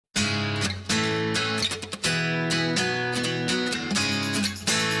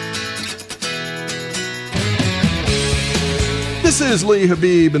This is Lee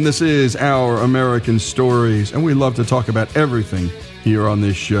Habib, and this is Our American Stories, and we love to talk about everything here on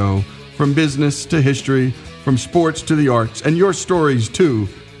this show, from business to history, from sports to the arts, and your stories, too.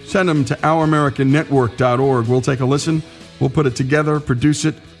 Send them to ouramericannetwork.org. We'll take a listen, we'll put it together, produce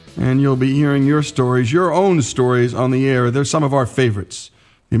it, and you'll be hearing your stories, your own stories on the air. They're some of our favorites.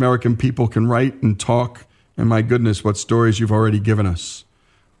 The American people can write and talk, and my goodness, what stories you've already given us.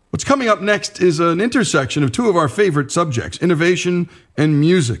 What's coming up next is an intersection of two of our favorite subjects, innovation and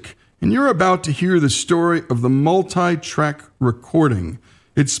music. And you're about to hear the story of the multi-track recording.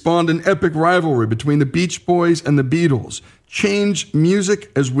 It spawned an epic rivalry between the Beach Boys and the Beatles, changed music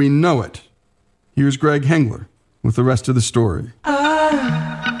as we know it. Here's Greg Hengler with the rest of the story.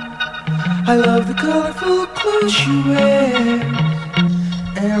 I love the colorful clothes she wears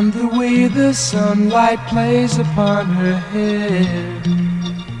and the way the sunlight plays upon her hair.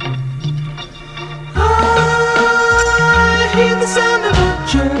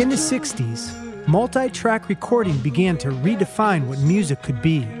 In the 60s, multi-track recording began to redefine what music could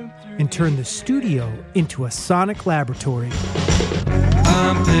be and turn the studio into a sonic laboratory.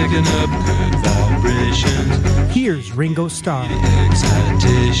 I'm picking up good vibrations. Here's Ringo Starr.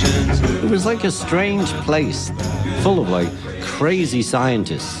 It was like a strange place, full of crazy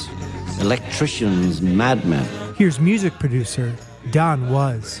scientists, electricians, madmen. Here's music producer Don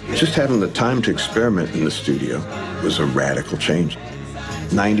Was. Just having the time to experiment in the studio was a radical change.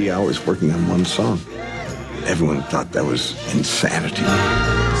 90 hours working on one song. Everyone thought that was insanity.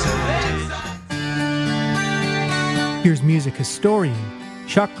 Here's music historian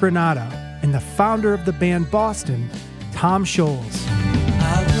Chuck Granado and the founder of the band Boston, Tom Scholz.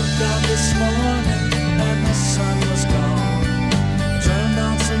 I looked out this morning and the sun was gone. Turned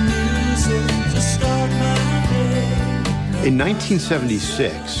on some music to start my day. In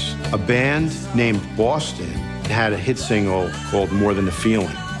 1976, a band named Boston had a hit single called More Than a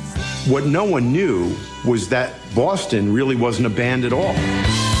Feeling. What no one knew was that Boston really wasn't a band at all.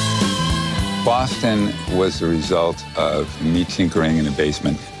 Boston was the result of me tinkering in a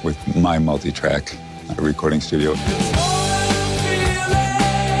basement with my multi-track recording studio.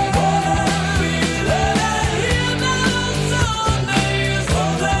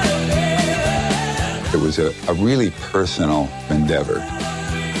 It was a really personal endeavor.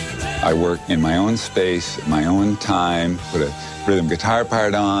 I worked in my own space, my own time, put a rhythm guitar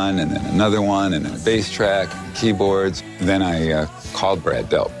part on, and then another one, and then a bass track, and keyboards. Then I called Brad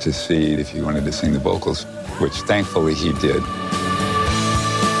Delp to see if he wanted to sing the vocals, which thankfully he did.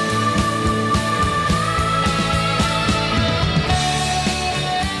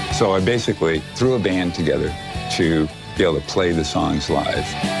 So I basically threw a band together to be able to play the songs live.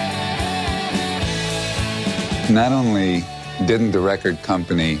 Not only didn't the record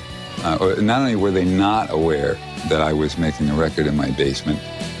company not only were they not aware that I was making a record in my basement,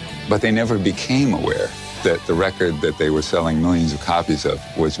 but they never became aware that the record that they were selling millions of copies of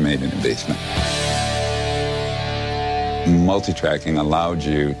was made in a basement. Multitracking allowed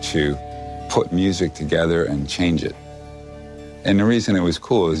you to put music together and change it. And the reason it was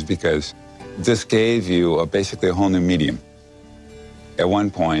cool is because this gave you basically a whole new medium. At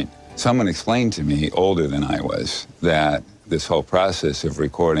one point, someone explained to me, older than I was, that this whole process of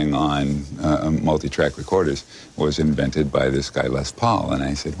recording on multi-track recorders was invented by this guy, Les Paul. And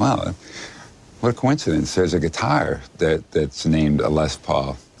I said, wow, what a coincidence. There's a guitar that's named a Les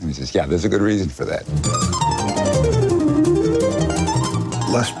Paul. And he says, yeah, there's a good reason for that.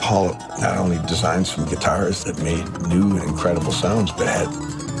 Les Paul not only designed some guitars that made new and incredible sounds, but had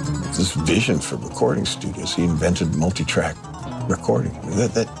this vision for recording studios. He invented multi-track recording.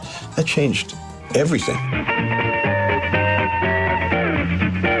 That changed everything.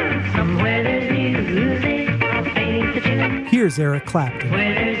 Here's Eric Clapton.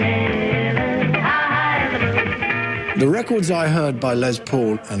 The records I heard by Les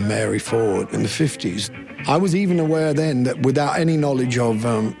Paul and Mary Ford in the 50s, I was even aware then that without any knowledge of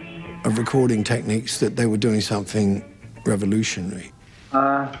recording techniques, that they were doing something revolutionary.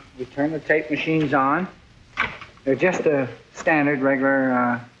 We turn the tape machines on. They're just a standard,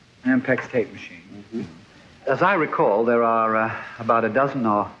 regular Ampex tape machine. Mm-hmm. As I recall, there are about a dozen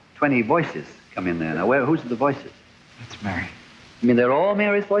or 20 voices come in there. Now, whose are the voices? That's Mary. You mean they're all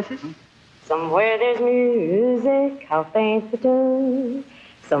Mary's voices? Hmm? Somewhere there's music, how faint the tune.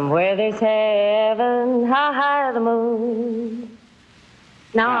 Somewhere there's heaven, how high the moon.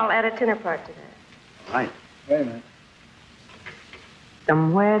 Now I'll add a tenor part to that. Right. Wait a minute.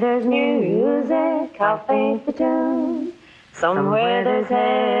 Somewhere there's music, how faint the tune. Somewhere there's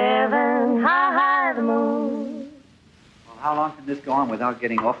heaven, how high the moon. Well, how long can this go on without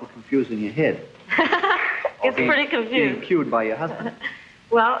getting awful confused in your head? It's pretty Being confused. cued by your husband.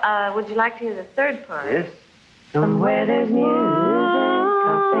 Well, would you like to hear the third part? Yes. Somewhere there's music,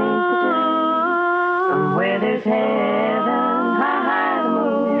 I'll sing for two. Somewhere there's heaven, high, high the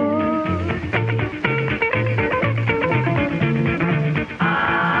moon.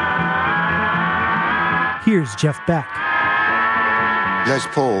 Here's Jeff Beck. Les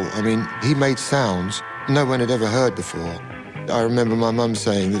Paul, I mean, he made sounds no one had ever heard before. I remember my mum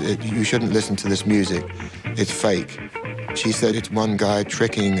saying that you shouldn't listen to this music. It's fake. She said it's one guy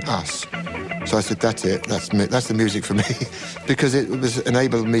tricking us. So I said, that's it. That's the music for me. Because it was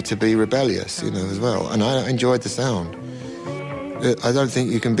enabled me to be rebellious, as well. And I enjoyed the sound. I don't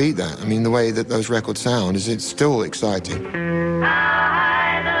think you can beat that. I mean, the way that those records sound it's still exciting.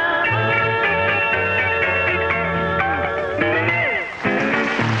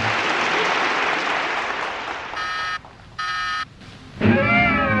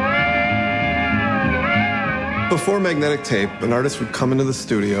 Before magnetic tape, an artist would come into the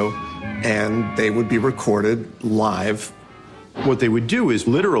studio and they would be recorded live. What they would do is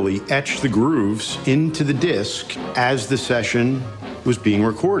literally etch the grooves into the disc as the session was being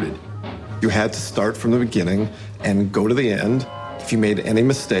recorded. You had to start from the beginning and go to the end. If you made any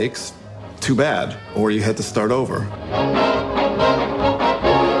mistakes, too bad, or you had to start over.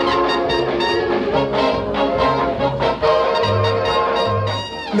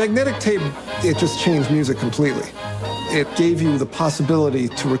 Magnetic tape, it just changed music completely. It gave you the possibility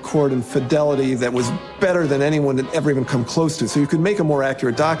to record in fidelity that was better than anyone had ever even come close to, so you could make a more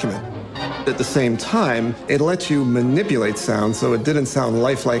accurate document. At the same time, it let you manipulate sound so it didn't sound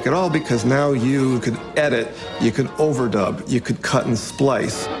lifelike at all, because now you could edit, you could overdub, you could cut and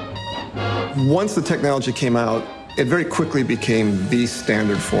splice. Once the technology came out, it very quickly became the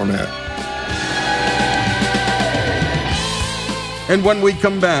standard format. And when we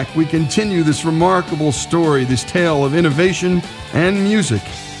come back, we continue this remarkable story, this tale of innovation and music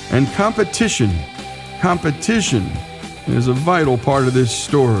and competition. Competition is a vital part of this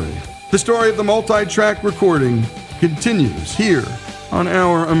story. The story of the multi-track recording continues here on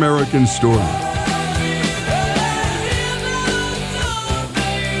Our American Story.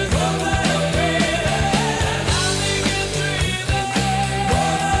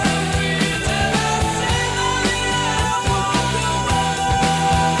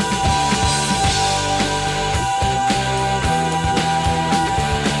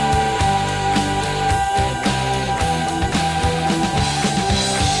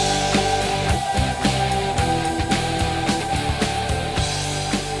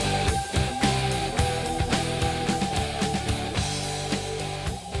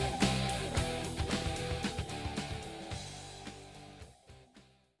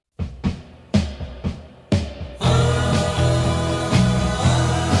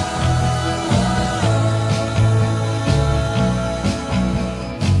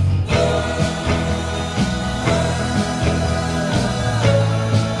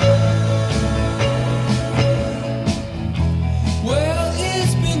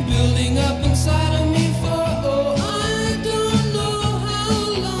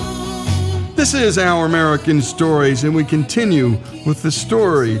 This is Our American Stories, and we continue with the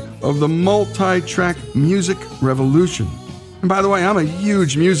story of the multi-track music revolution. And by the way, I'm a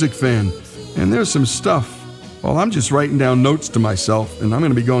huge music fan, and there's some stuff, well, I'm just writing down notes to myself, and I'm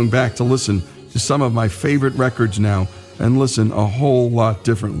going to be going back to listen to some of my favorite records now and listen a whole lot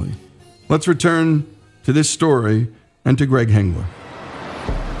differently. Let's return to this story and to Greg Hengler.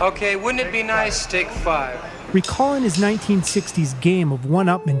 Okay, wouldn't it be nice? Take 5. Recalling his 1960s game of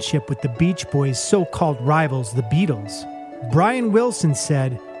one-upmanship with the Beach Boys' so-called rivals, the Beatles, Brian Wilson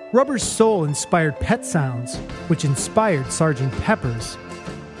said, "Rubber Soul inspired Pet Sounds, which inspired Sgt. Pepper's."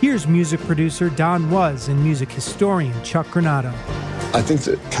 Here's music producer Don Was and music historian Chuck Granado. I think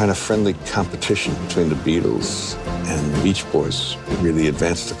that kind of friendly competition between the Beatles and the Beach Boys really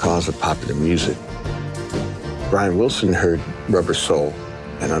advanced the cause of popular music. Brian Wilson heard Rubber Soul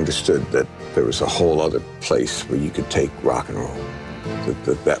and understood that there was a whole other place where you could take rock and roll.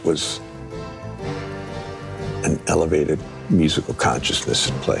 That was an elevated musical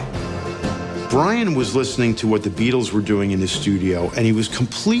consciousness at play. Brian was listening to what the Beatles were doing in the studio, and he was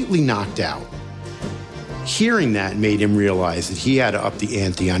completely knocked out. Hearing that made him realize that he had to up the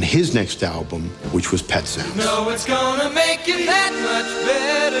ante on his next album, which was Pet Sounds. No, it's gonna make it that much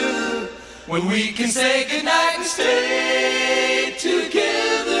better when we can say goodnight and stay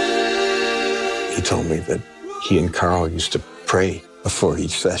together. He told me that he and Carl used to pray before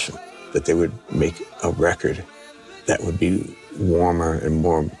each session, that they would make a record that would be warmer and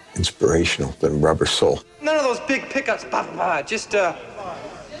more inspirational than Rubber Soul. None of those big pickups,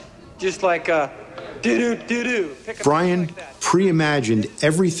 just like Brian pre-imagined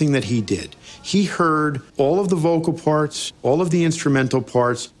everything that he did. He heard all of the vocal parts, all of the instrumental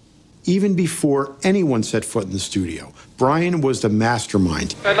parts, even before anyone set foot in the studio. Brian was the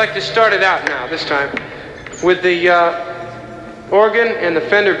mastermind. I'd like to start it out now, this time, with the organ and the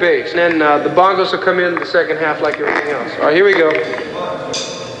Fender bass. And then the bongos will come in the second half like everything else. All right, here we go.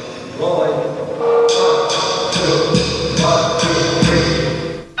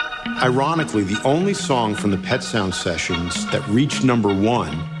 Ironically, the only song from the Pet Sound sessions that reached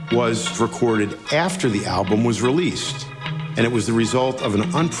 #1 was recorded after the album was released. And it was the result of an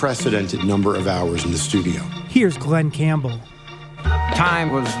unprecedented number of hours in the studio. Here's Glenn Campbell.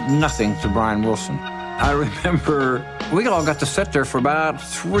 Time was nothing to Brian Wilson. I remember we all got to sit there for about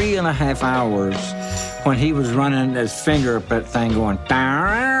 3.5 hours when he was running his finger up that thing going,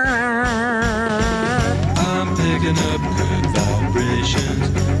 I'm picking up good vibrations.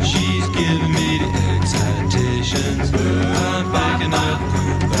 She's giving me the excitations. I'm picking up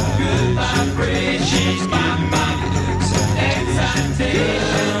good vibrations. She's giving me the excitations.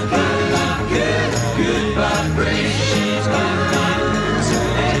 Good vibrations. She's giving me the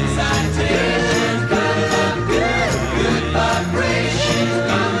excitations. Good vibrations.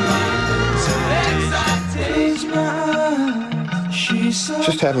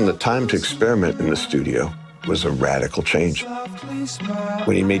 Just having the time to experiment in the studio was a radical change.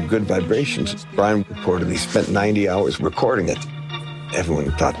 When he made Good Vibrations, Brian reportedly spent 90 hours recording it.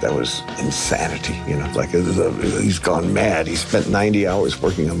 Everyone thought that was insanity, you know, like he's gone mad. He spent 90 hours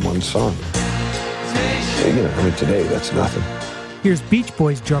working on one song. You know, I mean, today, that's nothing. Here's Beach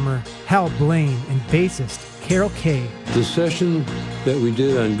Boys drummer Hal Blaine and bassist Carol Kay. The session that we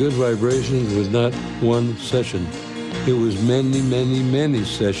did on Good Vibrations was not one session. It was many, many, many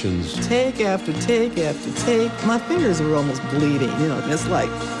sessions. Take after take after take. My fingers were almost bleeding, you know. It's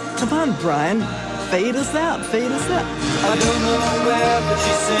like, come on, Brian, fade us out, fade us out. I don't know where, but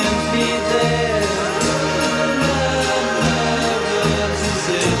she sends me there.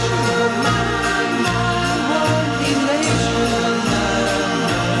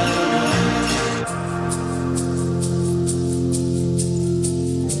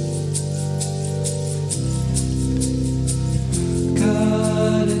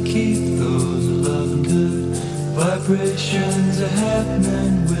 Vibrations are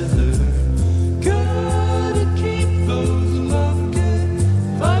happening with her. Gotta keep those love good.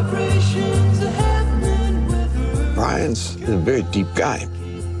 Vibrations are happening with her. Brian's a very deep guy,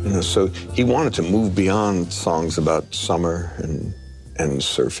 you know, so he wanted to move beyond songs about summer and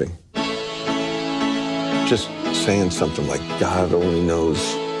surfing. Just saying something like, God only knows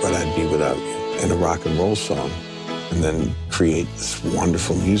what I'd be without you, in a rock and roll song. And then create this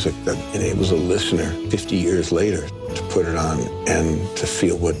wonderful music that enables a listener 50 years later to put it on and to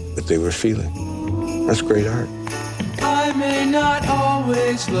feel what they were feeling. That's great art. I may not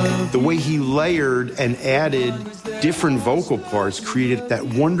always love. The way he layered and added different vocal parts created that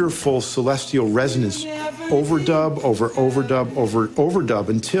wonderful celestial resonance, overdub, over overdub, over overdub,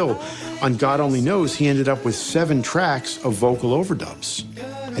 until on God Only Knows, he ended up with 7 tracks of vocal overdubs.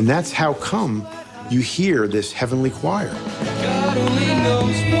 And that's how come you hear this heavenly choir. God only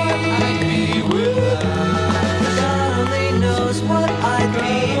knows what I'd be without. God only knows what I'd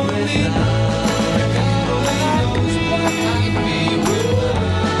be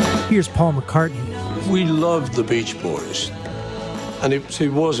without. Here's Paul McCartney. We loved the Beach Boys. And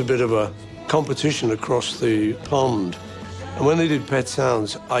it was a bit of a competition across the pond. And when they did Pet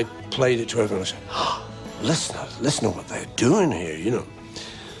Sounds, I played it to everyone. I said, oh, listen to what they're doing here, you know.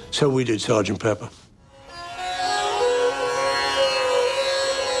 So we did Sgt. Pepper.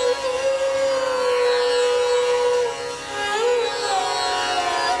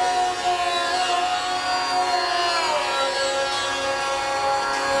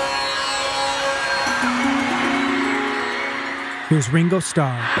 Here's Ringo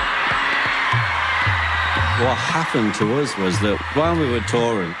Starr. What happened to us was that while we were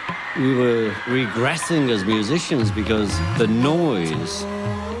touring, we were regressing as musicians because the noise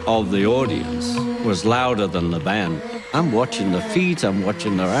of the audience was louder than the band. I'm watching the feet, I'm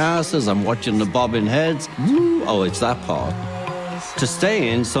watching their asses, I'm watching the bobbing heads. Woo! Oh, it's that part. To stay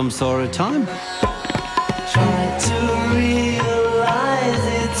in some sort of time. Try to realize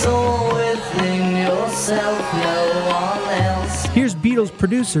it's all within yourself, no one else. Here's Beatles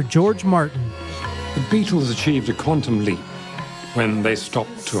producer George Martin. The Beatles achieved a quantum leap when they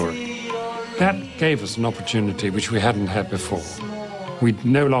stopped touring. That gave us an opportunity which we hadn't had before. We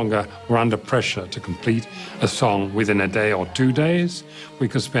no longer were under pressure to complete a song within a day or 2 days. We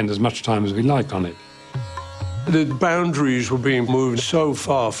could spend as much time as we like on it. The boundaries were being moved so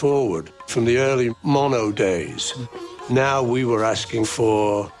far forward from the early mono days. Now we were asking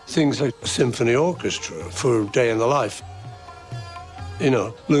for things like a symphony orchestra for a day in the life. You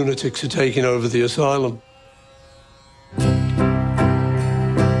know, lunatics are taking over the asylum.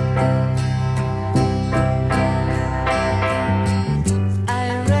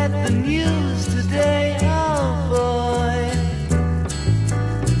 I read the news today, oh boy,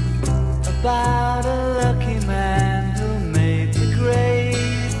 about a lucky man who made the grade.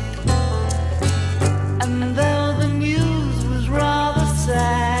 And though the news was rather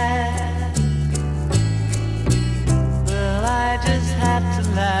sad, well, I just had to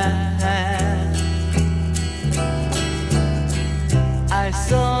laugh. I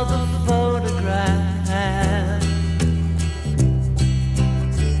saw the photograph.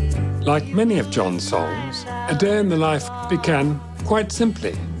 Like many of John's songs, A Day in the Life began quite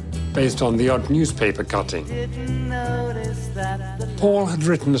simply, based on the odd newspaper cutting. Paul had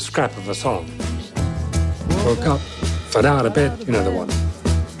written a scrap of a song. Woke up, fell out of bed, you know the one.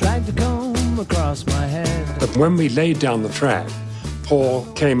 Dragged a comb across my head. But when we laid down the track, Paul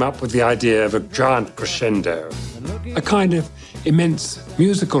came up with the idea of a giant crescendo, a kind of immense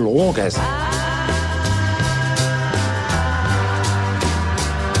musical orgasm.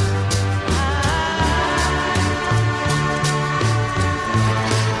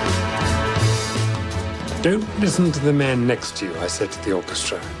 Don't listen to the man next to you, I said to the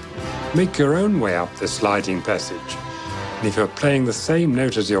orchestra. Make your own way up this sliding passage. And if you're playing the same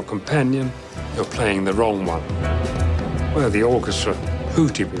note as your companion, you're playing the wrong one. Well, the orchestra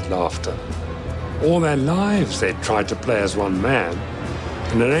hooted with laughter. All their lives they'd tried to play as one man,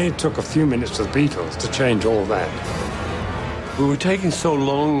 and it only took a few minutes to the Beatles to change all that. We were taking so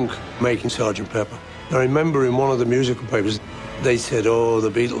long making Sgt. Pepper. I remember in one of the musical papers, they said, oh, the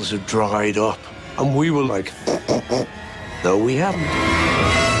Beatles have dried up. And we were like, no, we haven't.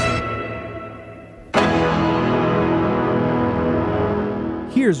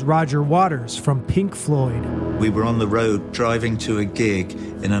 Here's Roger Waters from Pink Floyd. We were on the road driving to a gig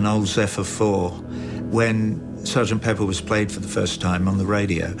in an old Zephyr 4 when Sgt. Pepper was played for the first time on the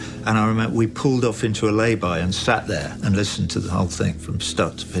radio. And I remember we pulled off into a lay-by and sat there and listened to the whole thing from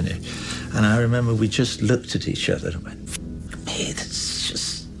start to finish. And I remember we just looked at each other and went, hey, that's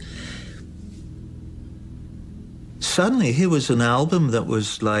just... Suddenly here was an album that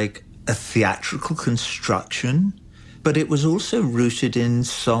was like a theatrical construction, but it was also rooted in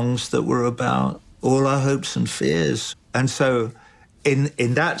songs that were about all our hopes and fears. And so in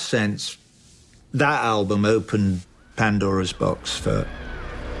that sense, that album opened Pandora's box for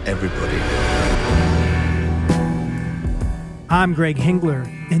everybody. I'm Greg Hengler,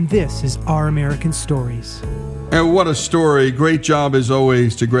 and this is Our American Stories. And what a story. Great job, as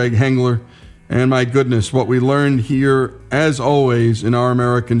always, to Greg Hengler. And my goodness, what we learned here, as always, in Our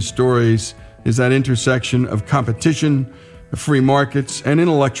American Stories is that intersection of competition, free markets, and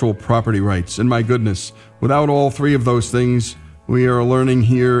intellectual property rights. And my goodness, without all three of those things we are learning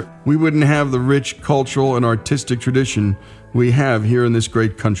here, we wouldn't have the rich cultural and artistic tradition we have here in this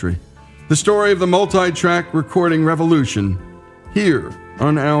great country. The story of the multi-track recording revolution, here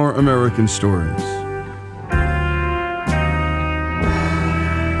on Our American Stories.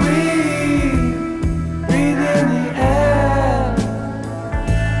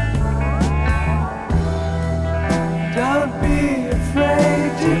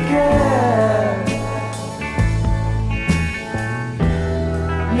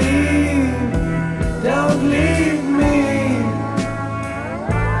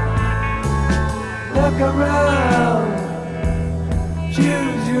 Around,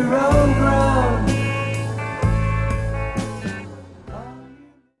 choose your own ground.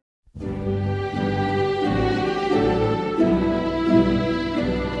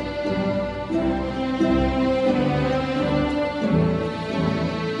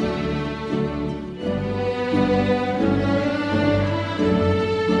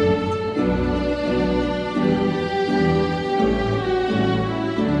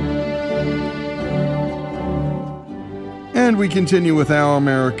 And we continue with Our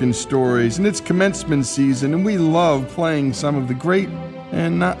American Stories, and it's commencement season, and we love playing some of the great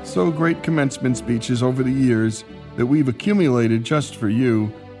and not so great commencement speeches over the years that we've accumulated just for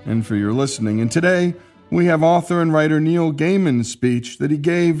you and for your listening. And today, we have author and writer Neil Gaiman's speech that he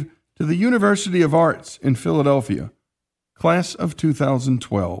gave to the University of Arts in Philadelphia, class of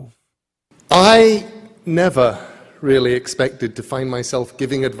 2012. I never really expected to find myself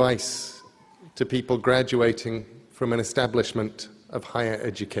giving advice to people graduating from an establishment of higher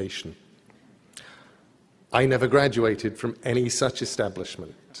education. I never graduated from any such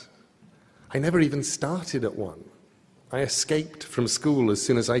establishment. I never even started at one. I escaped from school as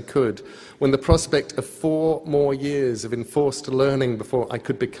soon as I could, when the prospect of 4 more years of enforced learning before I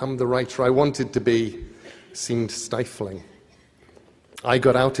could become the writer I wanted to be seemed stifling. I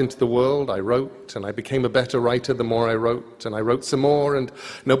got out into the world, I wrote, and I became a better writer the more I wrote, and I wrote some more, and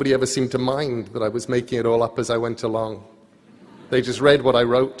nobody ever seemed to mind that I was making it all up as I went along. They just read what I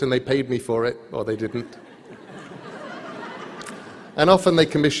wrote, and they paid me for it, or they didn't. And often they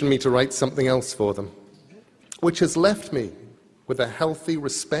commissioned me to write something else for them, which has left me with a healthy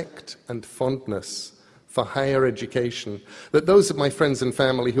respect and fondness for higher education that those of my friends and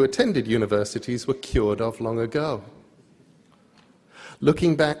family who attended universities were cured of long ago.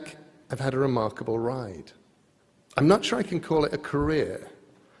 Looking back, I've had a remarkable ride. I'm not sure I can call it a career,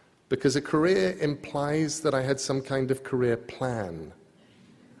 because a career implies that I had some kind of career plan,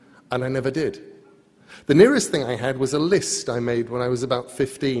 and I never did. The nearest thing I had was a list I made when I was about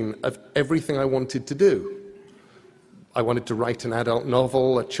 15 of everything I wanted to do. I wanted to write an adult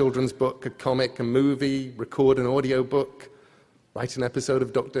novel, a children's book, a comic, a movie, record an audio book, write an episode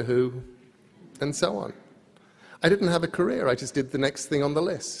of Doctor Who, and so on. I didn't have a career, I just did the next thing on the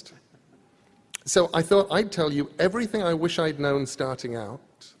list. So I thought I'd tell you everything I wish I'd known starting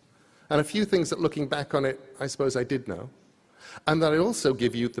out, and a few things that looking back on it, I suppose I did know, and that I'd also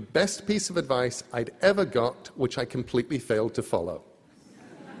give you the best piece of advice I'd ever got, which I completely failed to follow.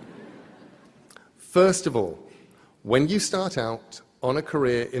 First of all, when you start out on a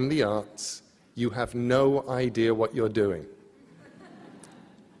career in the arts, you have no idea what you're doing.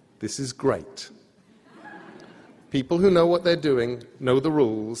 This is great. People who know what they're doing know the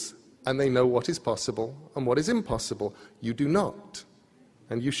rules, and they know what is possible and what is impossible. You do not,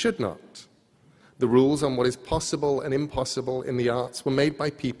 and you should not. The rules on what is possible and impossible in the arts were made by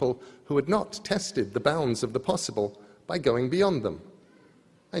people who had not tested the bounds of the possible by going beyond them.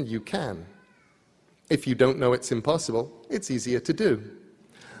 And you can. If you don't know it's impossible, it's easier to do.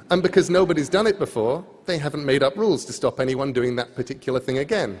 And because nobody's done it before, they haven't made up rules to stop anyone doing that particular thing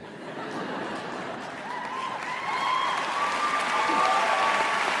again.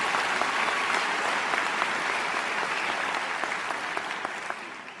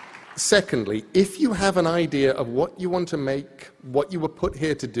 Secondly, if you have an idea of what you want to make, what you were put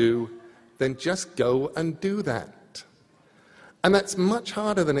here to do, then just go and do that. And that's much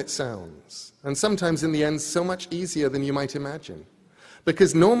harder than it sounds, and sometimes in the end so much easier than you might imagine.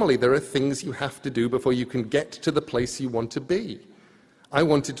 Because normally there are things you have to do before you can get to the place you want to be. I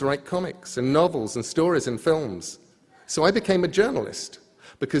wanted to write comics and novels and stories and films, so I became a journalist,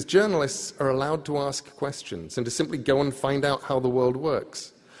 because journalists are allowed to ask questions and to simply go and find out how the world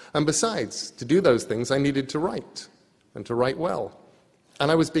works. And besides, to do those things, I needed to write, and to write well. And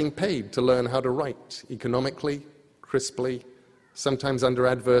I was being paid to learn how to write economically, crisply, sometimes under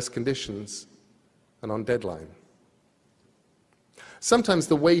adverse conditions, and on deadline. Sometimes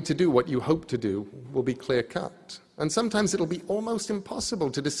the way to do what you hope to do will be clear-cut, and sometimes it'll be almost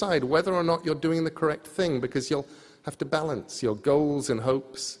impossible to decide whether or not you're doing the correct thing, because you'll have to balance your goals and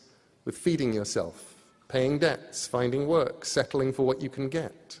hopes with feeding yourself, paying debts, finding work, settling for what you can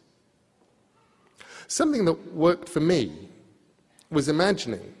get. Something that worked for me was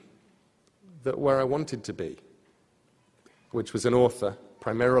imagining that where I wanted to be, which was an author,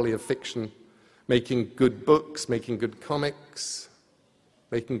 primarily of fiction, making good books, making good comics,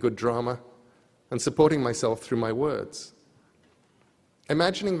 making good drama, and supporting myself through my words.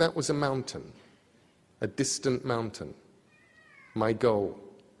 Imagining that was a mountain, a distant mountain, my goal.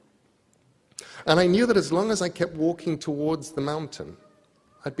 And I knew that as long as I kept walking towards the mountain,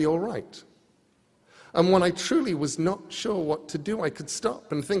 I'd be all right. And when I truly was not sure what to do, I could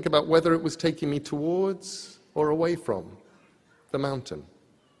stop and think about whether it was taking me towards or away from the mountain.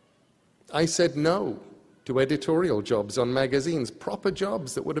 I said no to editorial jobs on magazines, proper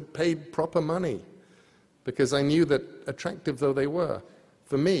jobs that would have paid proper money, because I knew that, attractive though they were,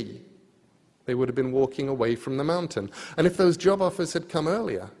 for me, they would have been walking away from the mountain. And if those job offers had come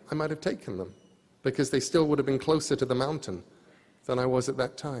earlier, I might have taken them, because they still would have been closer to the mountain than I was at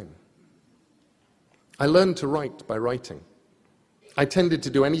that time. I learned to write by writing. I tended to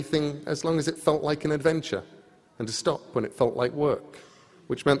do anything as long as it felt like an adventure, and to stop when it felt like work,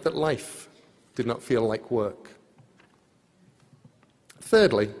 which meant that life did not feel like work.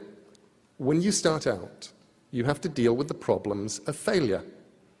 Thirdly, when you start out, you have to deal with the problems of failure.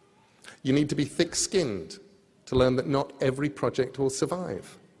 You need to be thick-skinned to learn that not every project will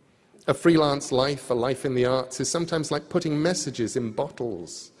survive. A freelance life, a life in the arts, is sometimes like putting messages in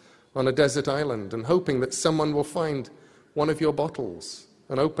bottles on a desert island and hoping that someone will find one of your bottles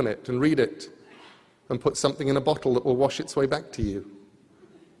and open it and read it and put something in a bottle that will wash its way back to you.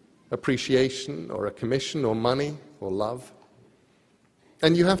 appreciation or a commission or money or love.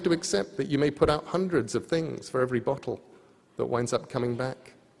 And you have to accept that you may put out hundreds of things for every bottle that winds up coming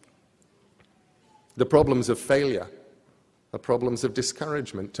back. The problems of failure are problems of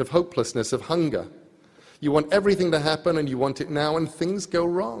discouragement, of hopelessness, of hunger. You want everything to happen and you want it now, and things go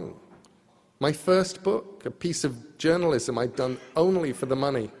wrong. My first book, a piece of journalism I'd done only for the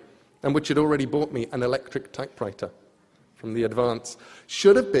money, and which had already bought me an electric typewriter from the Advance,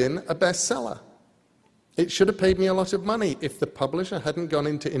 should have been a bestseller. It should have paid me a lot of money if the publisher hadn't gone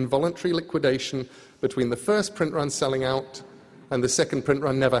into involuntary liquidation between the first print run selling out and the second print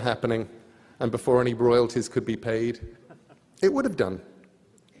run never happening, and before any royalties could be paid. It would have done.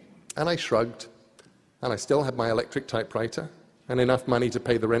 And I shrugged, and I still had my electric typewriter and enough money to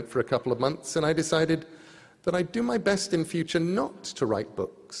pay the rent for a couple of months, and I decided that I'd do my best in future not to write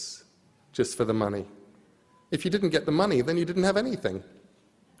books just for the money. If you didn't get the money, then you didn't have anything.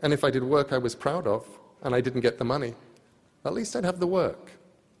 And if I did work I was proud of, and I didn't get the money, at least I'd have the work.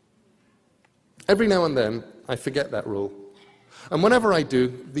 Every now and then, I forget that rule. And whenever I do,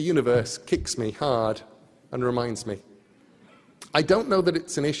 the universe kicks me hard and reminds me. I don't know that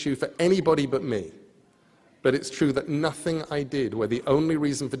it's an issue for anybody but me, but it's true that nothing I did, where the only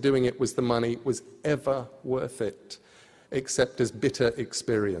reason for doing it was the money, was ever worth it, except as bitter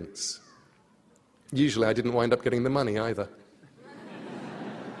experience. Usually I didn't wind up getting the money either.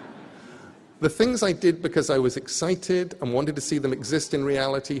 The things I did because I was excited and wanted to see them exist in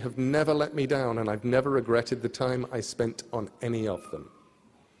reality have never let me down, and I've never regretted the time I spent on any of them.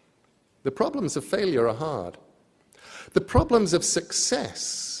 The problems of failure are hard. The problems of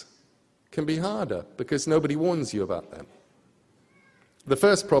success can be harder because nobody warns you about them. The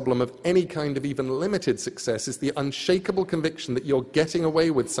first problem of any kind of even limited success is the unshakable conviction that you're getting away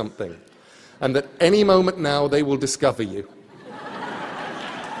with something, and that any moment now they will discover you.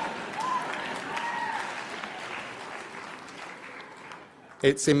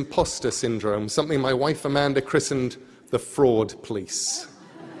 It's imposter syndrome, something my wife Amanda christened the fraud police.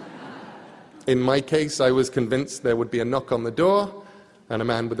 In my case, I was convinced there would be a knock on the door and a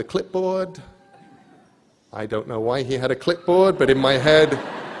man with a clipboard. I don't know why he had a clipboard, but in my head,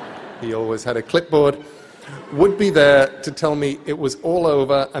 he always had a clipboard, would be there to tell me it was all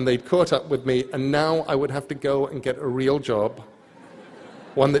over and they'd caught up with me, and now I would have to go and get a real job,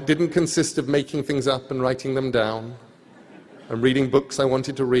 one that didn't consist of making things up and writing them down, and reading books I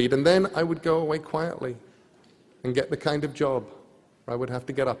wanted to read, and then I would go away quietly and get the kind of job where I would have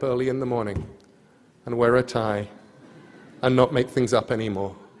to get up early in the morning and wear a tie and not make things up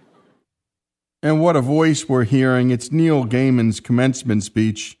anymore. And what a voice we're hearing. It's Neil Gaiman's commencement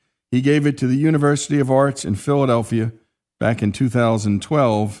speech. He gave it to the University of Arts in Philadelphia back in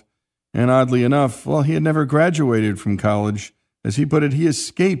 2012. And oddly enough, well, he had never graduated from college. As he put it, he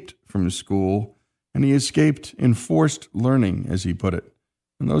escaped from school. And he escaped enforced learning, as he put it.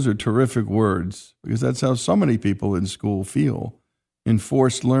 And those are terrific words, because that's how so many people in school feel.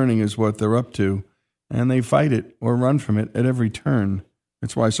 Enforced learning is what they're up to, and they fight it or run from it at every turn.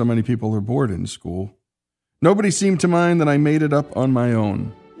 That's why so many people are bored in school. Nobody seemed to mind that I made it up on my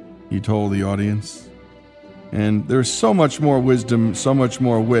own, he told the audience. And there's so much more wisdom, so much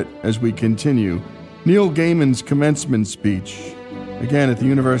more wit as we continue. Neil Gaiman's commencement speech, again at the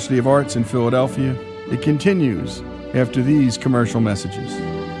University of Arts in Philadelphia. It continues after these commercial messages.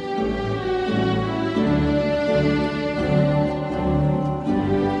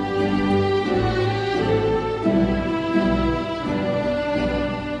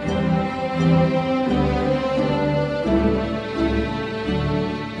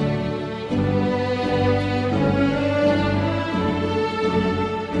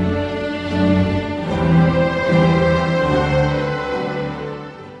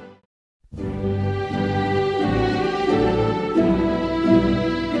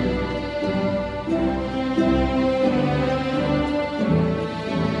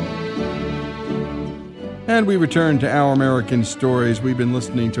 And we return to Our American Stories. We've been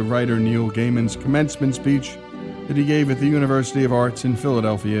listening to writer Neil Gaiman's commencement speech that he gave at the University of Arts in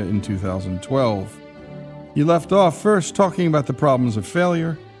Philadelphia in 2012. He left off first talking about the problems of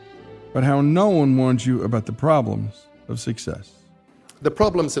failure, but how no one warns you about the problems of success. The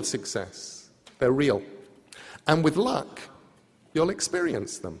problems of success, they're real. And with luck, you'll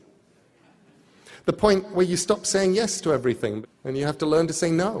experience them. The point where you stop saying yes to everything and you have to learn to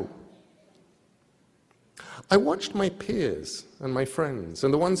say no. I watched my peers and my friends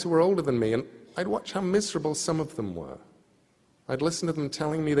and the ones who were older than me, and I'd watch how miserable some of them were. I'd listen to them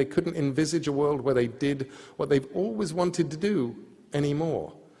telling me they couldn't envisage a world where they did what they've always wanted to do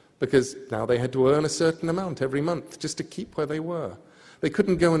anymore, because now they had to earn a certain amount every month just to keep where they were. They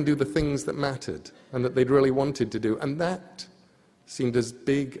couldn't go and do the things that mattered and that they'd really wanted to do. And that seemed as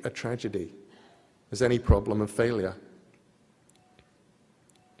big a tragedy as any problem of failure.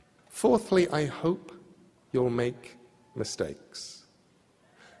 Fourthly, I hope you'll make mistakes.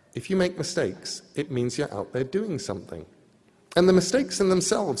 If you make mistakes, it means you're out there doing something. And the mistakes in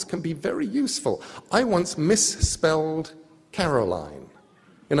themselves can be very useful. I once misspelled Caroline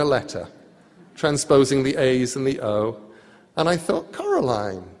in a letter, transposing the A's and the O, and I thought,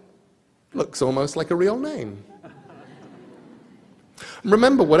 Coraline looks almost like a real name.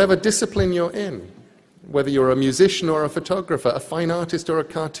 Remember, whatever discipline you're in, whether you're a musician or a photographer, a fine artist or a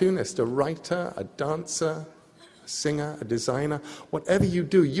cartoonist, a writer, a dancer, a singer, a designer, whatever you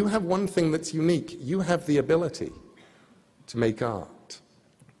do, you have one thing that's unique. You have the ability to make art.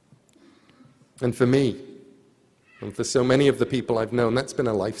 And for me, and for so many of the people I've known, that's been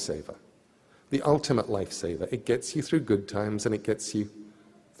a lifesaver. The ultimate lifesaver. It gets you through good times and it gets you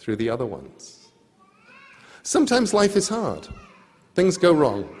through the other ones. Sometimes life is hard. Things go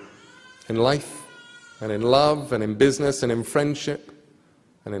wrong in life and in love and in business and in friendship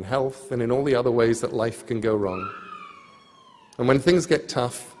and in health and in all the other ways that life can go wrong. And when things get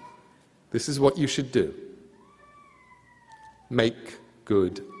tough, this is what you should do. Make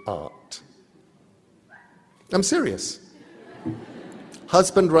good art. I'm serious.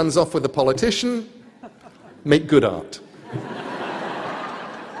 Husband runs off with a politician, make good art.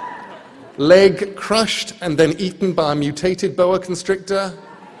 Leg crushed and then eaten by a mutated boa constrictor,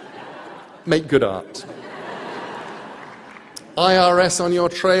 make good art. IRS on your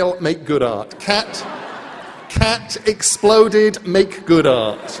trail, make good art. Cat exploded, make good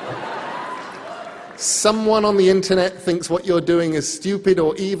art. Someone on the internet thinks what you're doing is stupid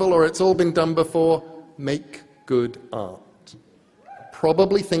or evil or it's all been done before, make good art.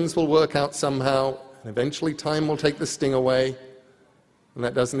 Probably things will work out somehow, and eventually time will take the sting away, and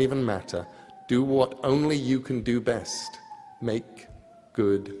that doesn't even matter. Do what only you can do best. Make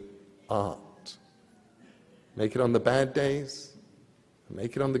good art. Make it on the bad days, and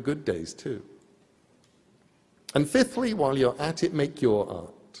make it on the good days too. And fifthly, while you're at it, make your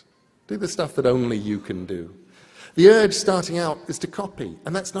art. Do the stuff that only you can do. The urge starting out is to copy,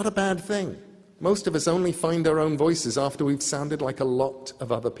 and that's not a bad thing. Most of us only find our own voices after we've sounded like a lot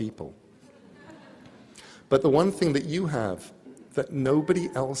of other people. But the one thing that you have that nobody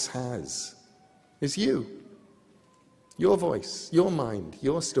else has is you. Your voice, your mind,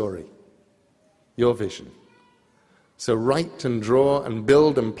 your story, your vision. So write and draw and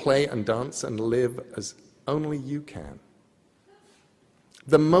build and play and dance and live as only you can.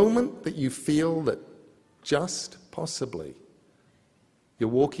 The moment that you feel that just possibly you're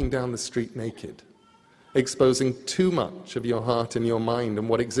walking down the street naked, exposing too much of your heart and your mind and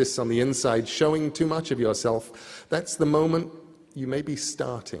what exists on the inside, showing too much of yourself, that's the moment you may be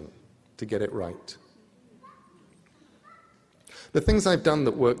starting to get it right. The things I've done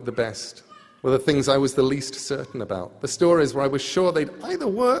that worked the best were the things I was the least certain about. The stories where I was sure they'd either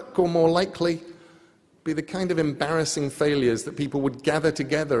work or more likely be the kind of embarrassing failures that people would gather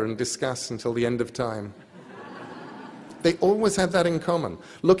together and discuss until the end of time. They always had that in common.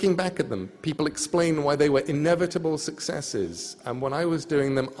 Looking back at them, people explain why they were inevitable successes, and when I was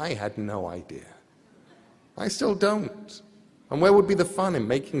doing them, I had no idea. I still don't. And where would be the fun in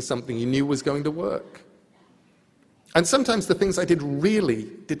making something you knew was going to work? And sometimes the things I did really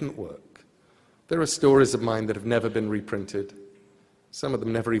didn't work. There are stories of mine that have never been reprinted. Some of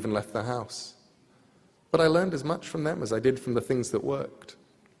them never even left the house. But I learned as much from them as I did from the things that worked.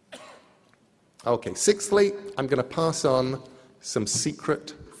 Okay, sixthly, I'm going to pass on some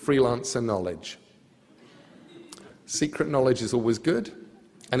secret freelancer knowledge. Secret knowledge is always good,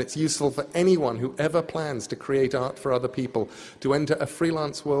 and it's useful for anyone who ever plans to create art for other people, to enter a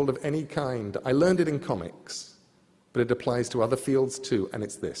freelance world of any kind. I learned it in comics, but it applies to other fields too, and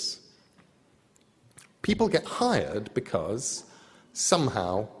it's this. People get hired because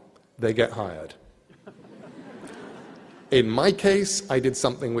somehow they get hired. In my case, I did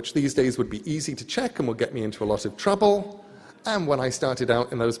something which these days would be easy to check and would get me into a lot of trouble, and when I started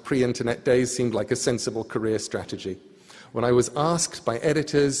out in those pre-internet days seemed like a sensible career strategy. When I was asked by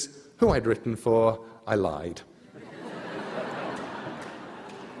editors who I'd written for, I lied.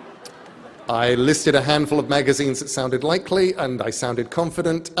 I listed a handful of magazines that sounded likely, and I sounded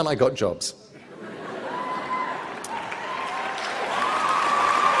confident, and I got jobs.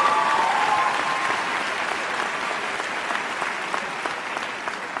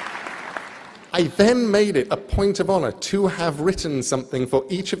 I then made it a point of honor to have written something for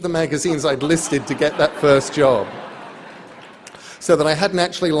each of the magazines I'd listed to get that first job. So that I hadn't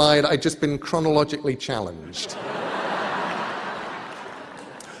actually lied, I'd just been chronologically challenged.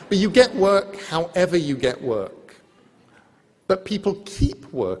 But you get work however you get work. But people keep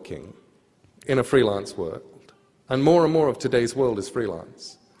working in a freelance world, and more of today's world is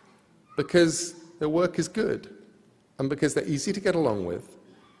freelance, because their work is good, and because they're easy to get along with,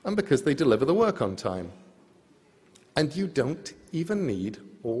 and because they deliver the work on time. And you don't even need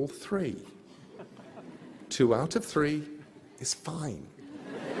all three. 2 out of 3 is fine.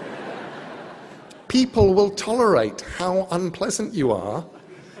 People will tolerate how unpleasant you are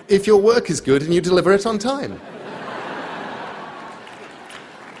if your work is good and you deliver it on time.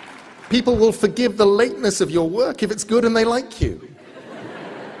 People will forgive the lateness of your work if it's good and they like you.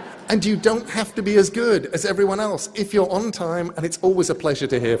 And you don't have to be as good as everyone else if you're on time, and it's always a pleasure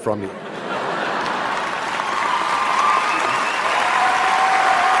to hear from you.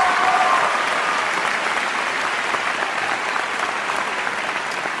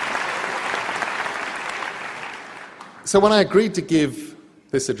 So when I agreed to give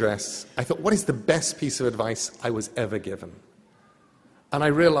this address, I thought, what is the best piece of advice I was ever given? And I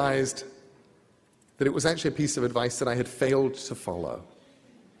realized that it was actually a piece of advice that I had failed to follow.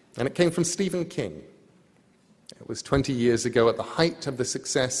 And it came from Stephen King. It was 20 years ago, at the height of the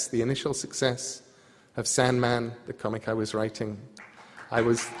success, the initial success of Sandman, the comic I was writing.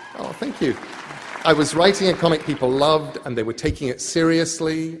 Thank you. I was writing a comic people loved, and they were taking it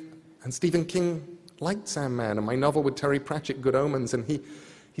seriously. And Stephen King liked Sandman, and my novel with Terry Pratchett, Good Omens, and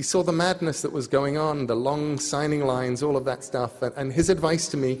he saw the madness that was going on, the long signing lines, all of that stuff. And his advice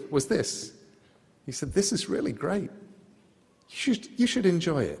to me was this. He said, this is really great. You should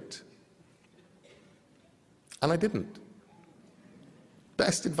enjoy it. And I didn't.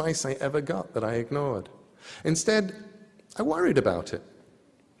 Best advice I ever got that I ignored. Instead, I worried about it.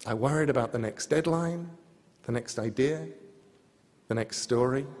 I worried about the next deadline, the next idea, the next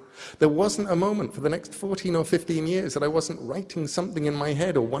story. There wasn't a moment for the next 14 or 15 years that I wasn't writing something in my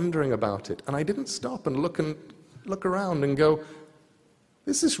head or wondering about it. And I didn't stop and look around and go,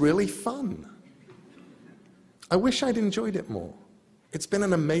 this is really fun. I wish I'd enjoyed it more. It's been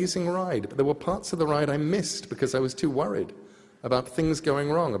an amazing ride, but there were parts of the ride I missed because I was too worried about things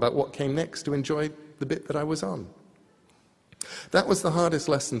going wrong, about what came next, to enjoy the bit that I was on. That was the hardest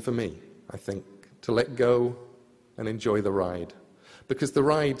lesson for me, I think, to let go and enjoy the ride, because the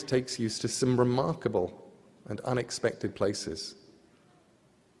ride takes you to some remarkable and unexpected places.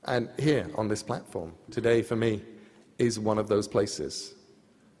 And here on this platform today, for me, is one of those places.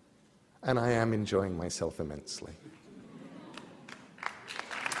 And I am enjoying myself immensely.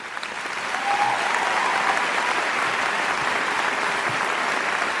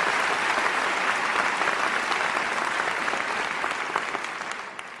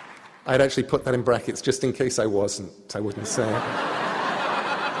 I'd actually put that in brackets just in case I wasn't. I wouldn't say it.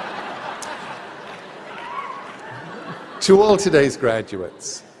 To all today's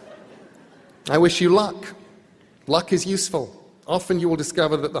graduates, I wish you luck. Luck is useful. Often you will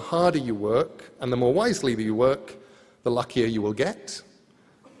discover that the harder you work and the more wisely you work, the luckier you will get.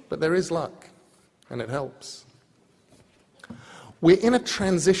 But there is luck, and it helps. We're in a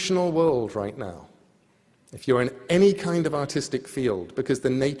transitional world right now, if you're in any kind of artistic field, because the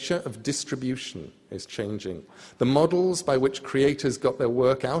nature of distribution is changing. The models by which creators got their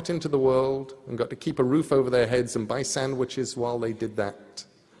work out into the world and got to keep a roof over their heads and buy sandwiches while they did that,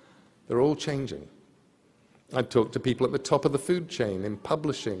 they're all changing. I've talked to people at the top of the food chain, in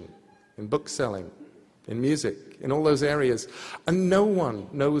publishing, in bookselling, in music, in all those areas, and no one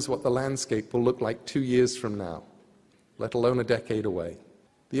knows what the landscape will look like 2 years from now, let alone a decade away.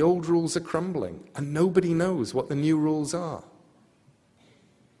 The old rules are crumbling, and nobody knows what the new rules are.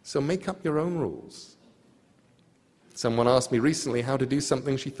 So make up your own rules. Someone asked me recently how to do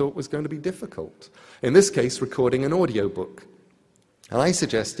something she thought was going to be difficult. In this case, recording an audiobook. And I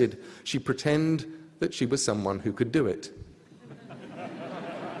suggested she pretend that she was someone who could do it.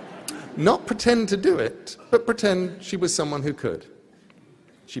 Not pretend to do it, but pretend she was someone who could.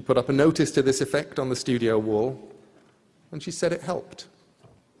 She put up a notice to this effect on the studio wall, and she said it helped.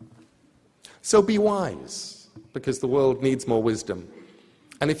 So be wise, because the world needs more wisdom.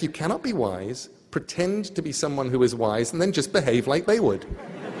 And if you cannot be wise, pretend to be someone who is wise, and then just behave like they would.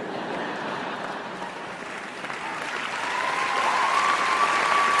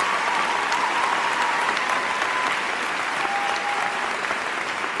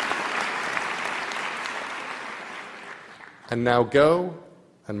 And now go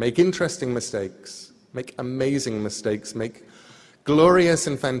and make interesting mistakes, make amazing mistakes, make glorious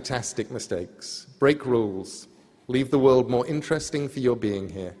and fantastic mistakes, break rules, leave the world more interesting for your being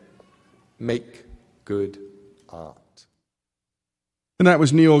here. Make good art. And that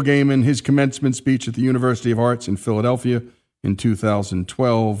was Neil Gaiman, his commencement speech at the University of Arts in Philadelphia in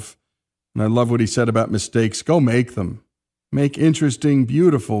 2012. And I love what he said about mistakes. Go make them. Make interesting,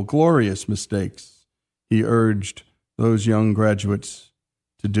 beautiful, glorious mistakes, he urged those young graduates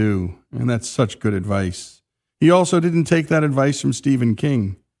to do. And that's such good advice. He also didn't take that advice from Stephen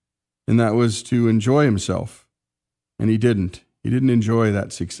King, and that was to enjoy himself. And he didn't. He didn't enjoy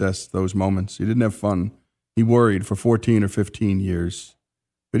that success, those moments. He didn't have fun. He worried for 14 or 15 years.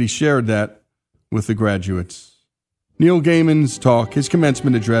 But he shared that with the graduates. Neil Gaiman's talk, his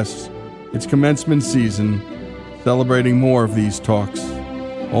commencement address, it's commencement season, celebrating more of these talks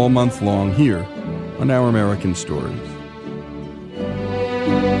all month long here on Our American Stories.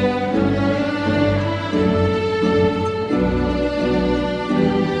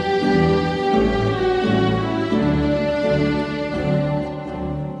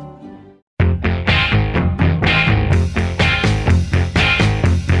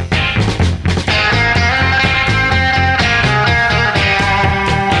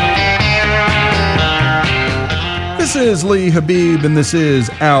 This is Lee Habib, and this is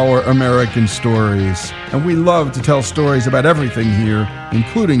Our American Stories. And we love to tell stories about everything here,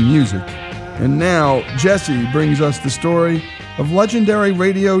 including music. And now, Jesse brings us the story of legendary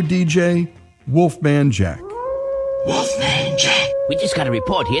radio DJ Wolfman Jack. Wolfman Jack. We just got a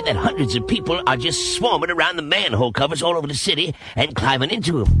report here that hundreds of people are just swarming around the manhole covers all over the city and climbing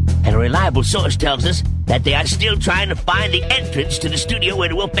into them. And a reliable source tells us that they are still trying to find the entrance to the studio where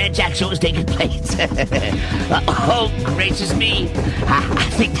the Wolfman Jack show is taking place. Oh, gracious me. I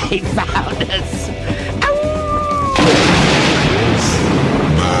think they found us.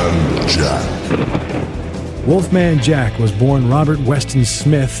 Wolfman Jack. Wolfman Jack was born Robert Weston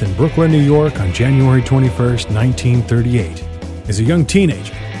Smith in Brooklyn, New York on January 21st, 1938. As a young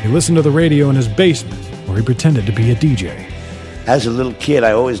teenager, he listened to the radio in his basement where he pretended to be a DJ. As a little kid,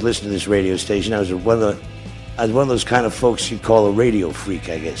 I always listened to this radio station. I was one of those kind of folks you'd call a radio freak,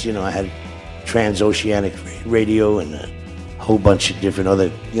 I guess. You know, I had transoceanic radio and a whole bunch of different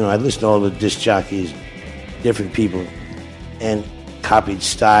other, I listened to all the disc jockeys, different people, and copied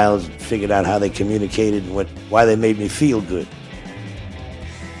styles, figured out how they communicated and why they made me feel good.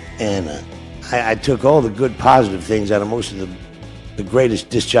 And I took all the good, positive things out of most of the greatest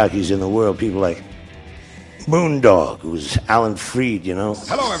disc jockeys in the world, people like Moondog, who was Alan Freed,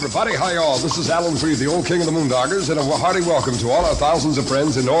 Hello, everybody. Hi, y'all. This is Alan Freed, the old king of the Moondoggers, and a hearty welcome to all our thousands of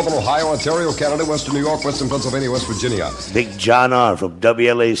friends in Northern Ohio, Ontario, Canada, Western New York, Western Pennsylvania, West Virginia. Big John R. from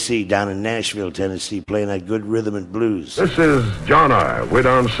WLAC down in Nashville, Tennessee, playing that good rhythm and blues. This is John R. way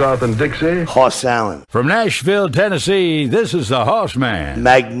down south in Dixie. Hoss Allen. From Nashville, Tennessee, this is the Horseman.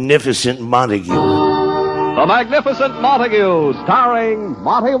 Magnificent Montague. The Magnificent Montague, starring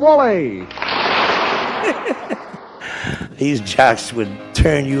Monty Woolley. These jocks would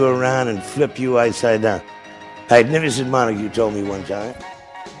turn you around and flip you upside down. Magnificent Montague told me one time,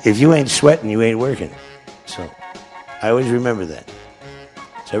 if you ain't sweating, you ain't working. So I always remember that.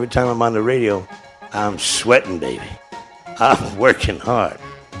 So every time I'm on the radio, I'm sweating, baby. I'm working hard.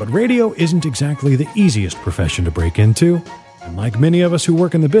 But radio isn't exactly the easiest profession to break into. And like many of us who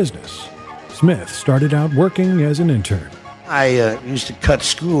work in the business, Smith started out working as an intern. I used to cut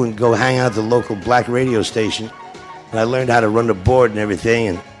school and go hang out at the local black radio station. And I learned how to run the board and everything.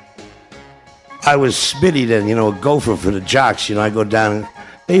 And I was Smitty then, a gopher for the jocks. I go down and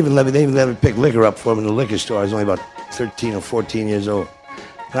they even let me pick liquor up for them in the liquor store. I was only about 13 or 14 years old.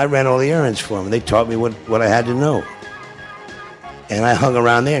 And I ran all the errands for them. They taught me what I had to know. And I hung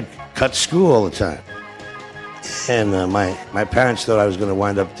around there and cut school all the time. And my parents thought I was going to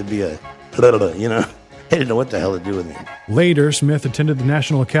wind up to be a They didn't know what the hell to do with me. Later, Smith attended the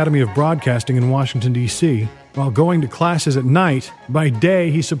National Academy of Broadcasting in Washington, D.C. While going to classes at night, by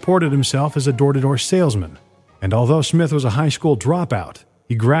day he supported himself as a door-to-door salesman. And although Smith was a high school dropout,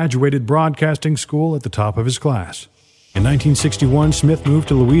 he graduated broadcasting school at the top of his class. In 1961, Smith moved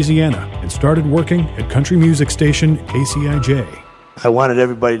to Louisiana and started working at country music station KCIJ. I wanted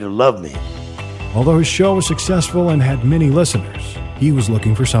everybody to love me. Although his show was successful and had many listeners, he was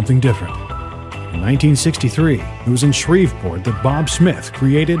looking for something different. In 1963, it was in Shreveport that Bob Smith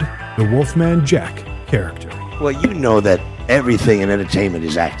created the Wolfman Jack character. Well, you know that everything in entertainment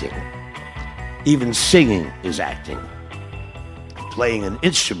is acting. Even singing is acting. Playing an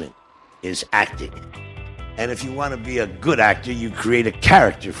instrument is acting. And if you want to be a good actor, you create a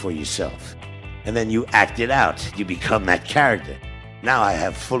character for yourself. And then you act it out. You become that character. Now I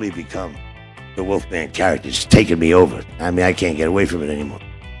have fully become the Wolfman character. It's taken me over. I mean, I can't get away from it anymore.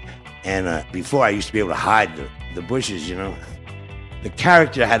 And before I used to be able to hide the bushes, The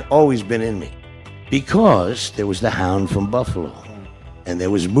character had always been in me. Because there was the Hound from Buffalo. And there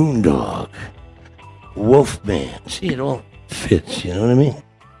was Moondog. Wolfman. See, it all fits, you know what I mean?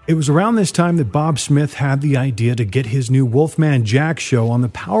 It was around this time that Bob Smith had the idea to get his new Wolfman Jack show on the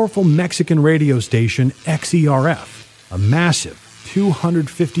powerful Mexican radio station XERF, a massive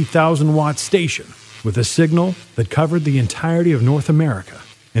 250,000-watt station with a signal that covered the entirety of North America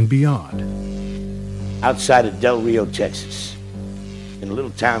and beyond. Outside of Del Rio, Texas, in the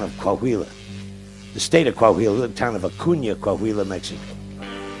little town of Coahuila, the state of Coahuila, the town of Acuña, Coahuila, Mexico.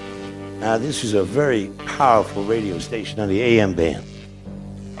 Now, this was a very powerful radio station on the AM band.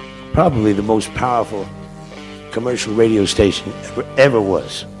 Probably the most powerful commercial radio station ever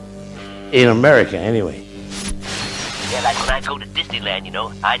was. In America, anyway. Yeah, like when I go to Disneyland, you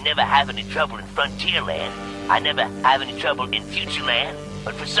know, I never have any trouble in Frontierland. I never have any trouble in Futureland.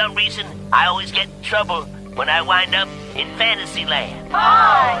 But for some reason, I always get in trouble when I wind up in Fantasyland.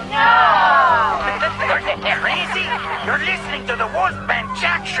 Oh, no! You're crazy? You're listening to the Wolfman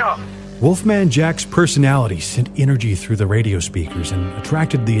Jack Show. Wolfman Jack's personality sent energy through the radio speakers and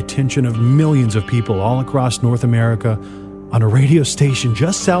attracted the attention of millions of people all across North America on a radio station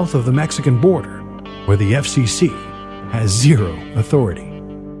just south of the Mexican border, where the FCC has zero authority.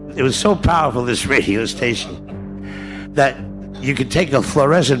 It was so powerful, this radio station, that you could take a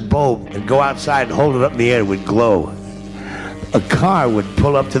fluorescent bulb and go outside and hold it up in the air, it would glow. A car would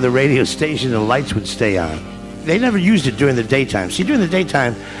pull up to the radio station and lights would stay on. They never used it during the daytime. See, during the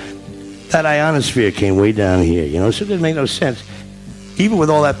daytime, that ionosphere came way down here, you know, so it didn't make no sense. Even with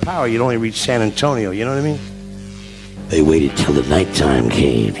all that power, you'd only reach San Antonio, you know what I mean? They waited till the nighttime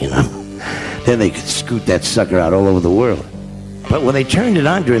came, you know. Then they could scoot that sucker out all over the world. But when they turned it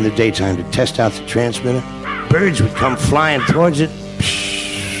on during the daytime to test out the transmitter, birds would come flying towards it.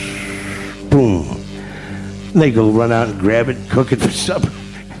 Psh, boom. And they go run out and grab it, cook it for supper.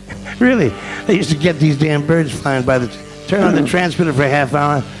 Really, they used to get these damn birds flying by turn on the transmitter for a half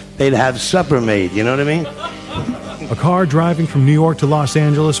hour, they'd have supper made, you know what I mean? A car driving from New York to Los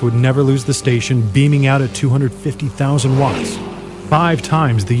Angeles would never lose the station, beaming out at 250,000 watts, 5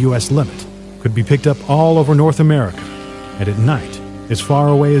 times the U.S. limit, could be picked up all over North America, and at night, as far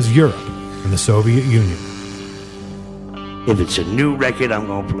away as Europe and the Soviet Union. If it's a new record, I'm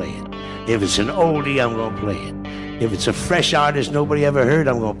going to play it. If it's an oldie, I'm going to play it. If it's a fresh artist nobody ever heard,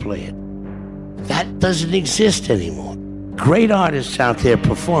 I'm going to play it. That doesn't exist anymore. Great artists out there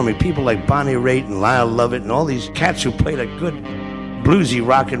performing, people like Bonnie Raitt and Lyle Lovett and all these cats who played a good bluesy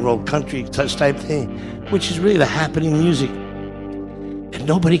rock and roll country type thing, which is really the happening music. And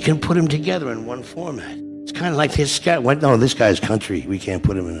nobody can put them together in one format. It's kind of like this guy. No, this guy's country. We can't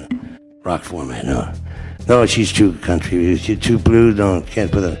put him in a rock format. No, she's too country. She's too blues. No,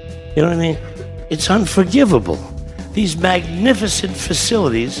 can't put her. You know what I mean? It's unforgivable. These magnificent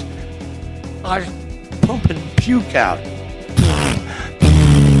facilities are pumping puke out.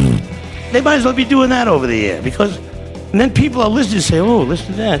 They might as well be doing that over the air, because and then people are listening and say, oh, listen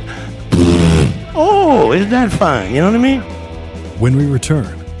to that. Oh, isn't that fun? You know what I mean? When we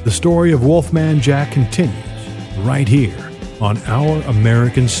return, the story of Wolfman Jack continues right here on Our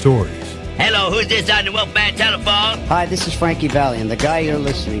American Stories. Hello, who's this on the Wolfman telephone? Hi, this is Frankie Valli, and the guy you're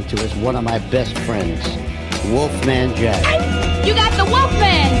listening to is one of my best friends, Wolfman Jack. You got the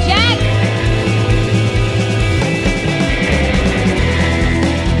Wolfman, Jack!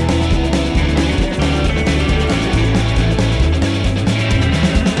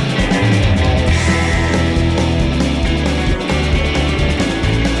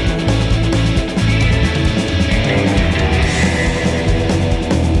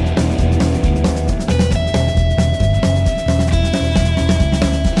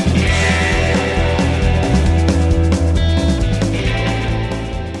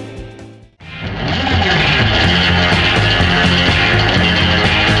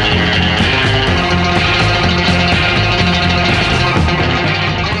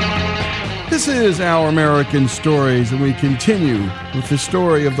 This is Our American Stories, and we continue with the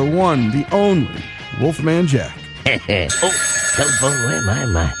story of the one, the only, Wolfman Jack. Oh, telephone, where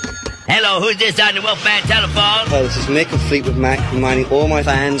am I? Hello, who's this on the Wolfman telephone? Hi, this is Nick of Fleetwood Mac, reminding all my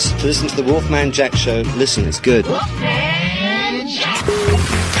fans to listen to the Wolfman Jack Show. Listen, it's good. Wolfman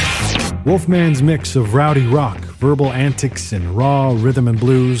Jack. Wolfman's mix of rowdy rock, verbal antics, and raw rhythm and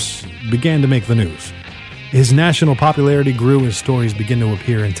blues began to make the news. His national popularity grew as stories began to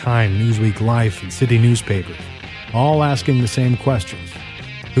appear in Time, Newsweek, Life, and city newspapers, all asking the same questions.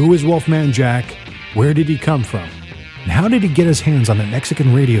 Who is Wolfman Jack? Where did he come from? And how did he get his hands on a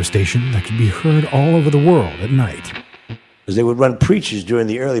Mexican radio station that could be heard all over the world at night? Because they would run preachers during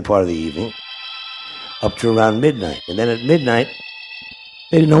the early part of the evening, up to around midnight. And then at midnight,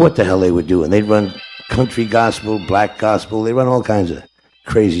 they didn't know what the hell they were doing. They'd run country gospel, black gospel. They run all kinds of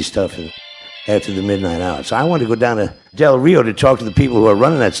crazy stuff. And after the midnight hour. So I wanted to go down to Del Rio to talk to the people who are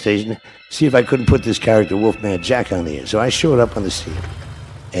running that station, see if I couldn't put this character Wolfman Jack on the air. So I showed up on the scene.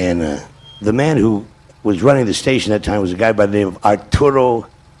 And the man who was running the station at that time was a guy by the name of Arturo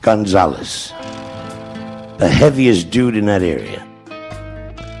Gonzalez, the heaviest dude in that area.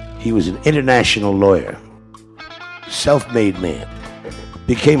 He was an international lawyer, self-made man.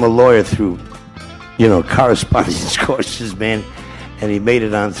 Became a lawyer through, correspondence courses, man. And he made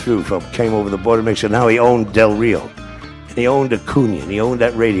it on through, came over the border of Mexico. Now he owned Del Rio. And he owned Acuña, and he owned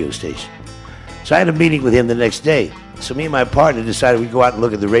that radio station. So I had a meeting with him the next day. So me and my partner decided we'd go out and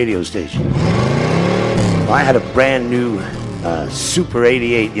look at the radio station. Well, I had a brand new Super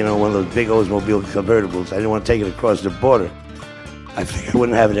 88, one of those big Oldsmobile convertibles. I didn't want to take it across the border. I figured I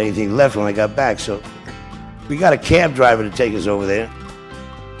wouldn't have anything left when I got back. So we got a cab driver to take us over there.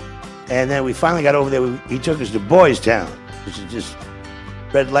 And then we finally got over there. He took us to Boys Town, which is just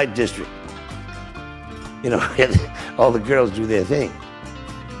red light district. All the girls do their thing.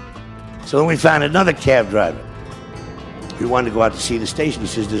 So then we found another cab driver. We wanted to go out to see the station. He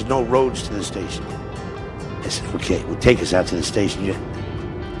says, there's no roads to the station. I said, okay, well, take us out to the station. You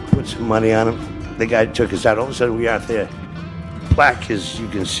put some money on him. The guy took us out. All of a sudden, we were out there. Black as you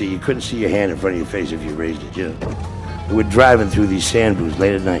can see. You couldn't see your hand in front of your face if you raised it, And we're driving through these sand dunes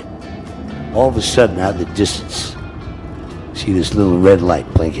late at night. All of a sudden, out in the distance, see this little red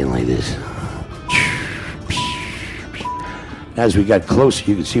light blinking like this. As we got closer,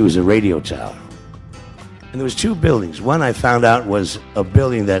 you could see it was a radio tower. And there was two buildings. One I found out was a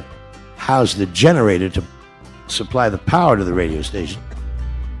building that housed the generator to supply the power to the radio station.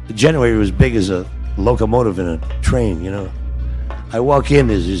 The generator was big as a locomotive in a train, I walk in,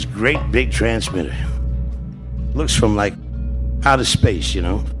 there's this great big transmitter. Looks from like outer space,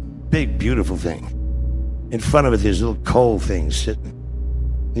 Big, beautiful thing. In front of it, there's little coal things sitting.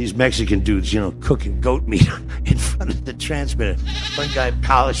 These Mexican dudes, cooking goat meat in front of the transmitter. One guy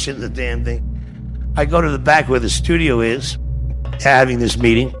polishing the damn thing. I go to the back where the studio is, having this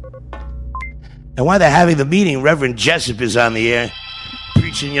meeting. And while they're having the meeting, Reverend Jessup is on the air,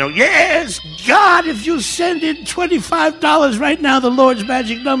 preaching, yes, God, if you send in $25 right now, the Lord's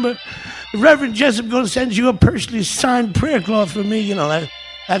magic number, Reverend Jessup going to send you a personally signed prayer cloth from me.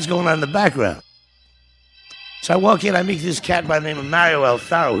 That's going on in the background. So I walk in, I meet this cat by the name of Mario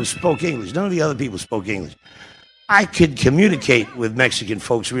Alfaro, who spoke English. None of the other people spoke English. I could communicate with Mexican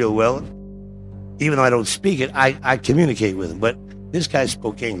folks real well. Even though I don't speak it, I communicate with them. But this guy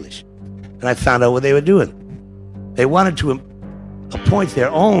spoke English. And I found out what they were doing. They wanted to appoint their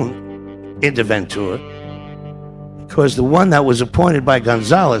own interventor, because the one that was appointed by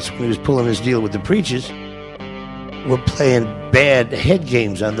Gonzalez when he was pulling his deal with the preachers were playing bad head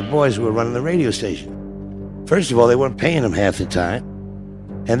games on the boys who were running the radio station. First of all, they weren't paying them half the time.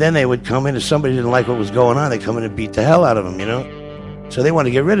 And then they would come in, if somebody didn't like what was going on, they'd come in and beat the hell out of them, So they wanted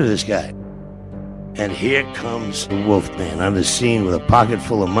to get rid of this guy. And here comes the Wolfman on the scene with a pocket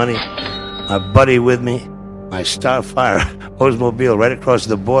full of money, my buddy with me, my Starfire Oldsmobile right across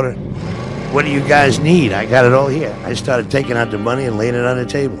the border. What do you guys need? I got it all here. I started taking out the money and laying it on the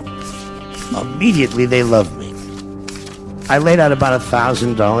table. Immediately, they loved me. I laid out about $1,000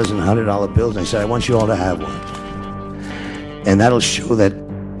 in $100 bills, and I said, I want you all to have one. And that'll show that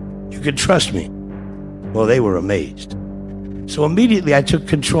you can trust me. Well, they were amazed. So immediately, I took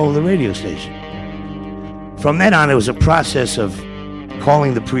control of the radio station. From then on, it was a process of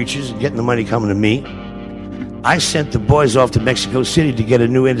calling the preachers and getting the money coming to me. I sent the boys off to Mexico City to get a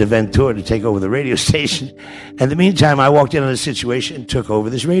new interventor to take over the radio station. And in the meantime, I walked in on the situation and took over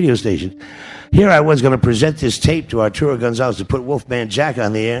this radio station. Here I was going to present this tape to Arturo Gonzalez to put Wolfman Jack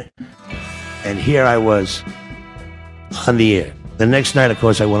on the air. And here I was on the air. The next night, of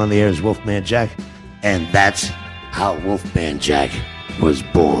course, I went on the air as Wolfman Jack. And that's how Wolfman Jack was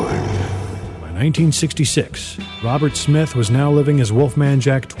born. By 1966, Robert Smith was now living as Wolfman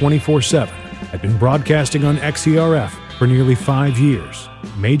Jack 24/7. Had been broadcasting on XERF for nearly 5 years.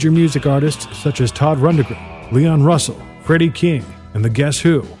 Major music artists such as Todd Rundgren, Leon Russell, Freddie King, and the Guess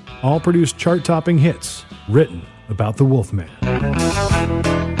Who all produced chart-topping hits written about the Wolfman.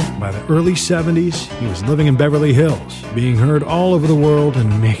 By the early 70s, he was living in Beverly Hills, being heard all over the world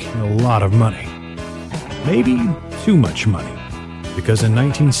and making a lot of money. Maybe too much money, because in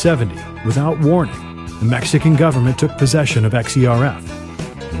 1970, without warning, the Mexican government took possession of XERF,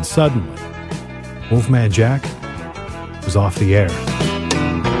 and suddenly, Wolfman Jack was off the air.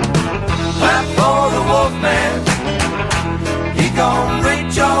 Clap for the Wolfman. He gon'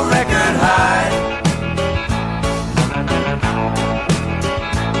 reach your record high.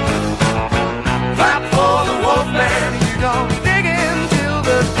 Clap for the Wolfman. You gon' dig him till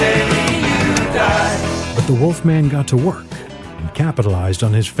the day you Wolfman got to work and capitalized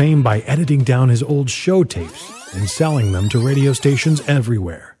on his fame by editing down his old show tapes and selling them to radio stations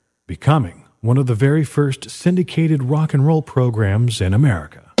everywhere, becoming one of the very first syndicated rock and roll programs in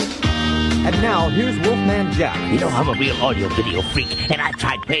America. And now, here's Wolfman Jack. You know, I'm a real audio-video freak, and I've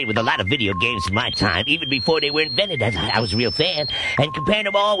tried playing with a lot of video games in my time, even before they were invented. I was a real fan. And comparing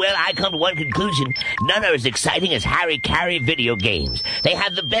them all, well, I come to one conclusion. None are as exciting as Harry Carey video games. They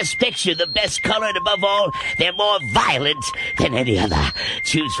have the best picture, the best color, and above all, they're more violent than any other.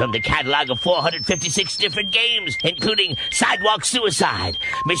 Choose from the catalog of 456 different games, including Sidewalk Suicide,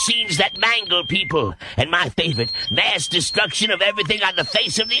 Machines That Mangle People, and my favorite, Mass Destruction of Everything on the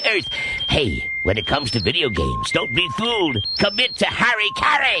Face of the Earth. Hey, when it comes to video games, don't be fooled. Commit to Harry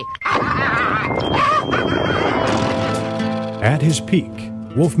Carey. At his peak,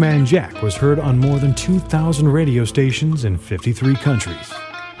 Wolfman Jack was heard on more than 2,000 radio stations in 53 countries.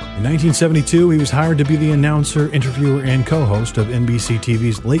 In 1972, he was hired to be the announcer, interviewer, and co-host of NBC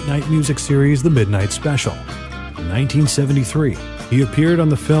TV's late-night music series, The Midnight Special. In 1973, he appeared on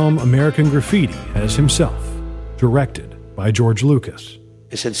the film American Graffiti as himself, directed by George Lucas.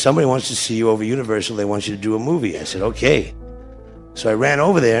 They said, somebody wants to see you over Universal. They want you to do a movie. I said, okay. So I ran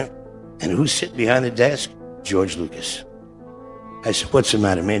over there, and who's sitting behind the desk? George Lucas. I said, what's the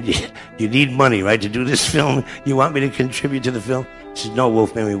matter, man? You need money, right, to do this film? You want me to contribute to the film? He said, no,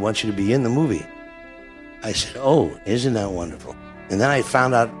 Wolfman, we want you to be in the movie. I said, oh, isn't that wonderful? And then I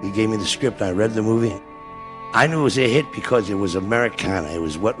found out, he gave me the script, and I read the movie. I knew it was a hit because it was Americana. It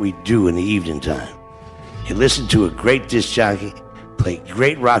was what we do in the evening time. You listen to a great disc jockey, play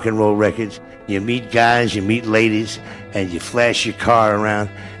great rock and roll records, you meet guys, you meet ladies, and you flash your car around,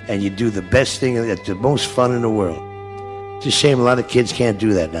 and you do the best thing, that's the most fun in the world. It's a shame a lot of kids can't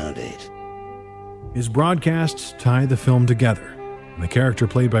do that nowadays. His broadcasts tie the film together, and the character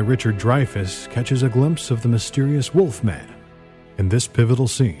played by Richard Dreyfuss catches a glimpse of the mysterious Wolfman in this pivotal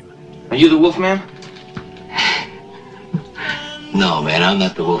scene. Are you the Wolfman? No, man, I'm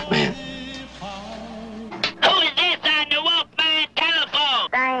not the Wolfman.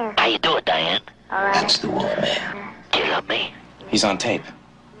 How you doing, Diane? That's the Wolfman. Do you love me? He's on tape.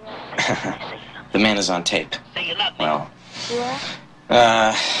 The man is on tape. Do you love me?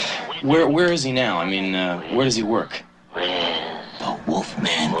 Well, where is he now? I mean, where does he work? The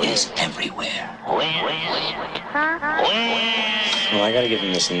Wolfman is everywhere. Well, I gotta give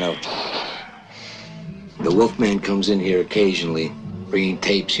him this note. The Wolfman comes in here occasionally, bringing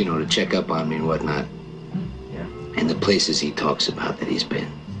tapes, to check up on me and whatnot. Yeah. And the places he talks about that he's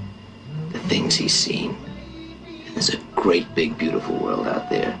been. The things he's seen. And there's a great, big, beautiful world out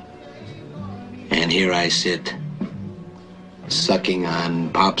there. And here I sit, sucking on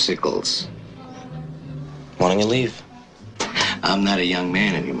popsicles. Why don't you leave? I'm not a young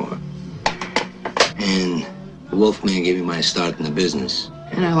man anymore. And the Wolfman gave me my start in the business.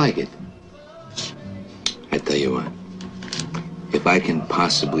 And I like it. I tell you what, if I can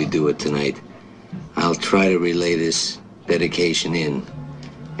possibly do it tonight, I'll try to relay this dedication in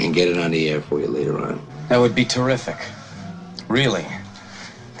and get it on the air for you later on. That would be terrific. Really.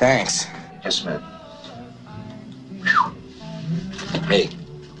 Thanks. Yes, man. Hey,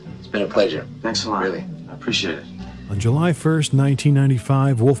 it's been a pleasure. Thanks a lot. Really. I appreciate it. On July 1st,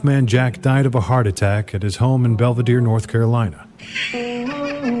 1995, Wolfman Jack died of a heart attack at his home in Belvedere, North Carolina. Rock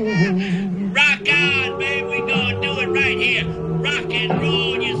on, baby, we gonna do it right here. Rock and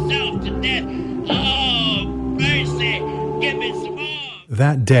roll yourself to death. Oh, mercy, give me some more.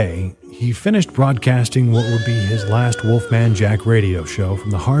 That day, he finished broadcasting what would be his last Wolfman Jack radio show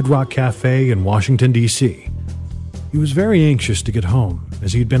from the Hard Rock Cafe in Washington, D.C. He was very anxious to get home,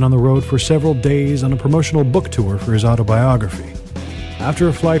 as he'd been on the road for several days on a promotional book tour for his autobiography. After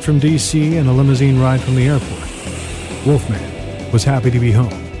a flight from D.C. and a limousine ride from the airport, Wolfman was happy to be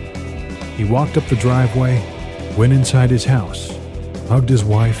home. He walked up the driveway, went inside his house, hugged his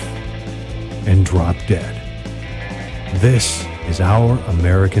wife, and dropped dead. This is Our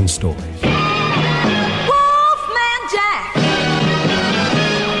American Stories. Wolfman Jack.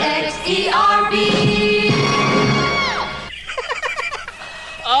 X-E-R-B.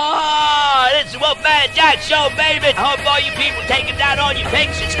 Oh, this is Wolfman Jack Show, baby. I hope all you people taking down all your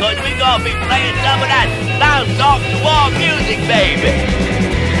pictures, because we're going to be playing some of that bounce off the wall music, baby.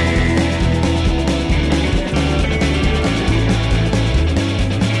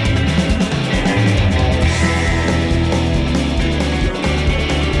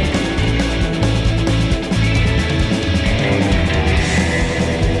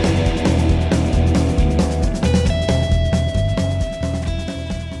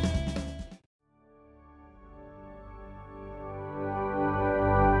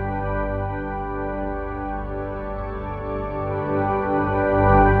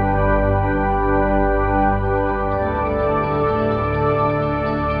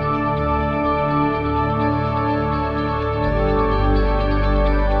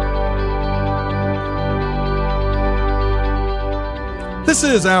 This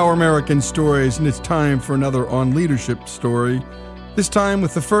is Our American Stories, and it's time for another on leadership story, this time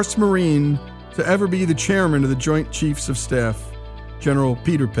with the first Marine to ever be the chairman of the Joint Chiefs of Staff, General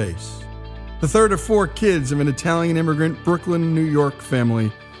Peter Pace. The third of four kids of an Italian immigrant Brooklyn, New York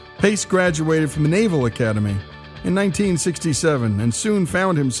family, Pace graduated from the Naval Academy in 1967 and soon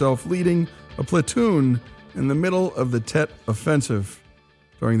found himself leading a platoon in the middle of the Tet Offensive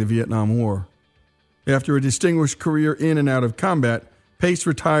during the Vietnam War. After a distinguished career in and out of combat, Pace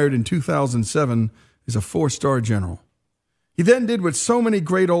retired in 2007 as a 4-star general. He then did what so many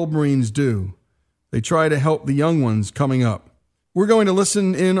great old Marines do. They try to help the young ones coming up. We're going to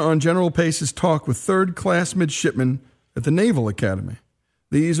listen in on General Pace's talk with third-class midshipmen at the Naval Academy.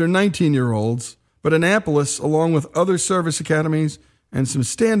 These are 19-year-olds, but Annapolis, along with other service academies and some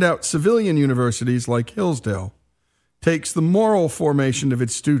standout civilian universities like Hillsdale, takes the moral formation of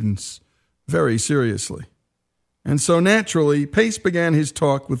its students very seriously. And so naturally, Pace began his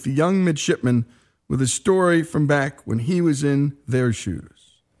talk with the young midshipmen with a story from back when he was in their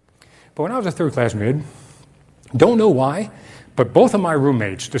shoes. But when I was a third-class mid, don't know why, but both of my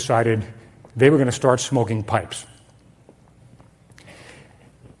roommates decided they were going to start smoking pipes.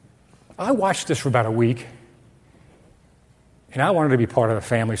 I watched this for about a week, and I wanted to be part of the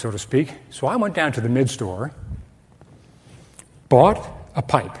family, so to speak, so I went down to the mid store, bought a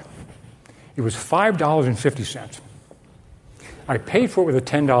pipe. It was $5.50. I paid for it with a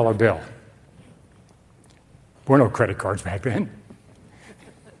 $10 bill. There were no credit cards back then.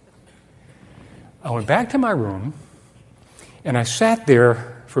 I went back to my room, and I sat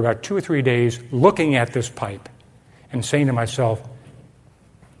there for about 2 or 3 days looking at this pipe and saying to myself,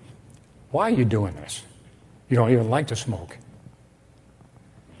 why are you doing this? You don't even like to smoke.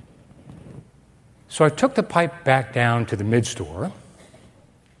 So I took the pipe back down to the mid store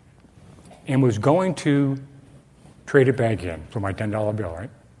and was going to trade it back in for my $10 bill, right?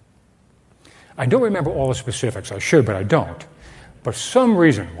 I don't remember all the specifics. I should, but I don't. But for some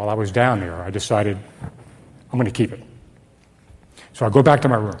reason, while I was down there, I decided I'm going to keep it. So I go back to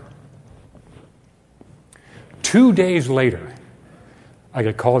my room. 2 days later, I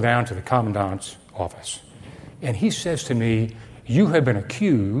get called down to the commandant's office. And he says to me, you have been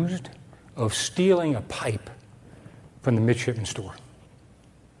accused of stealing a pipe from the midshipman store.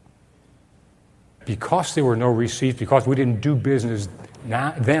 Because there were no receipts, because we didn't do business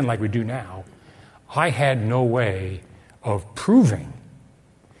then like we do now, I had no way of proving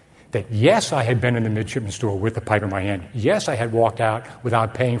that, yes, I had been in the midshipman store with the pipe in my hand. Yes, I had walked out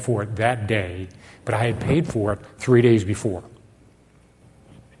without paying for it that day, but I had paid for it 3 days before.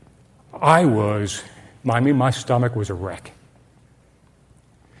 My stomach was a wreck.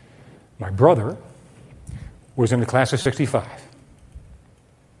 My brother was in the class of 65.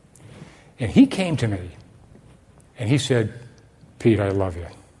 And he came to me, and he said, Pete, I love you.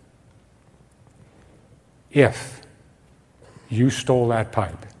 If you stole that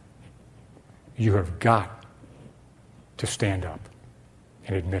pipe, you have got to stand up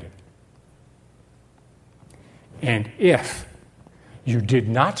and admit it. And if you did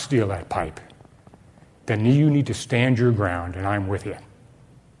not steal that pipe, then you need to stand your ground, and I'm with you.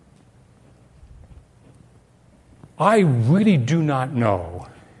 I really do not know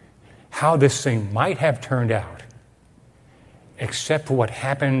how this thing might have turned out, except for what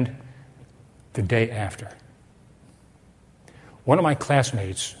happened the day after. One of my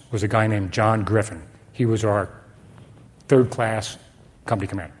classmates was a guy named John Griffin. He was our third-class company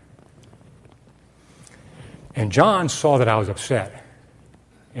commander. And John saw that I was upset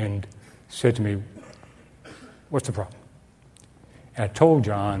and said to me, what's the problem? And I told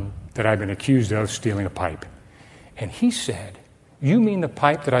John that I'd been accused of stealing a pipe. And he said, you mean the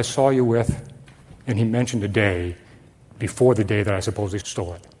pipe that I saw you with? And he mentioned the day before the day that I supposedly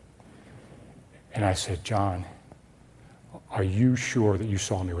stole it. And I said, John, are you sure that you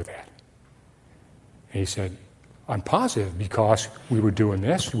saw me with that? And he said, I'm positive because we were doing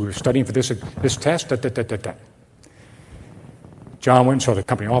this. We were studying for this test. John went and saw the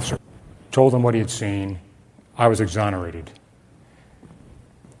company officer, told him what he had seen. I was exonerated.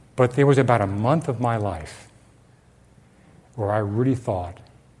 But there was about a month of my life where I really thought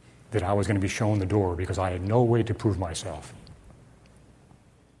that I was going to be shown the door because I had no way to prove myself.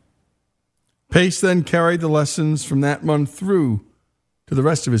 Pace then carried the lessons from that month through to the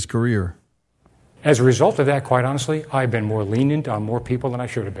rest of his career. As a result of that, quite honestly, I've been more lenient on more people than I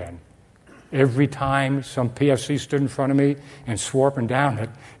should have been. Every time some PFC stood in front of me and swore up and down that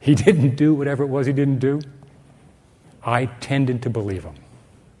he didn't do whatever it was he didn't do, I tended to believe him.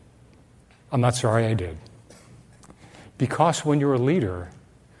 I'm not sorry I did. Because when you're a leader,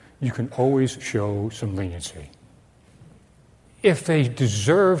 you can always show some leniency. If they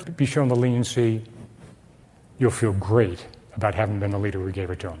deserve to be shown the leniency, you'll feel great about having been the leader who gave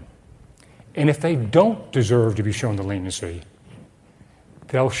it to them. And if they don't deserve to be shown the leniency,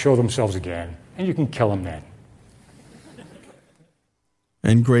 they'll show themselves again, and you can kill them then.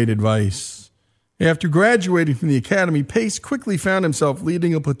 And great advice. After graduating from the academy, Pace quickly found himself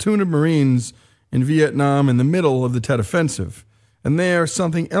leading a platoon of Marines in Vietnam in the middle of the Tet Offensive. And there,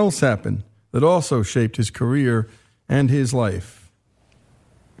 something else happened that also shaped his career and his life.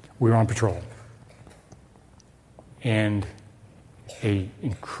 We were on patrol. And an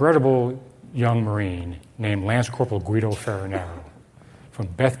incredible young Marine named Lance Corporal Guido Ferranaro from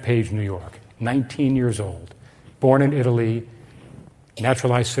Bethpage, New York, 19 years old, born in Italy,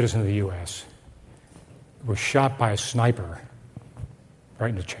 naturalized citizen of the U.S., was shot by a sniper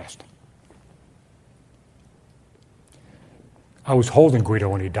right in the chest. I was holding Guido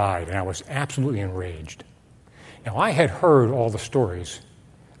when he died, and I was absolutely enraged. Now, I had heard all the stories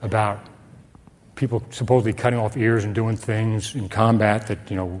about people supposedly cutting off ears and doing things in combat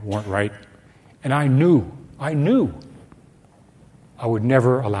that, weren't right. And I knew I would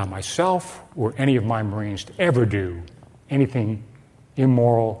never allow myself or any of my Marines to ever do anything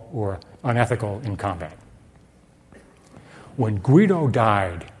immoral or unethical in combat. When Guido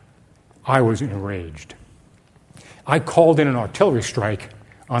died, I was enraged. I called in an artillery strike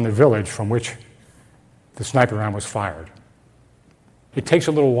on the village from which the sniper round was fired. It takes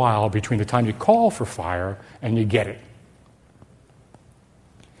a little while between the time you call for fire and you get it.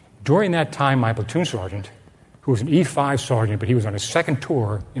 During that time, my platoon sergeant, who was an E5 sergeant, but he was on his second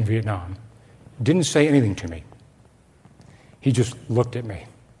tour in Vietnam, didn't say anything to me. He just looked at me.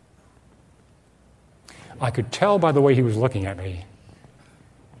 I could tell by the way he was looking at me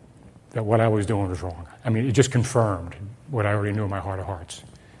that what I was doing was wrong. I mean, it just confirmed what I already knew in my heart of hearts.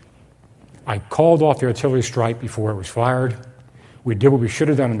 I called off the artillery strike before it was fired. We did what we should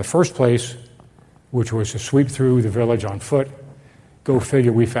have done in the first place, which was to sweep through the village on foot. Go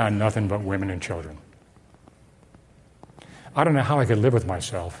figure, we found nothing but women and children. I don't know how I could live with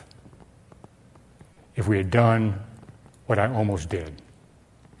myself if we had done what I almost did.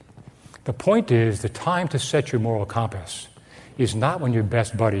 The point is, the time to set your moral compass is not when your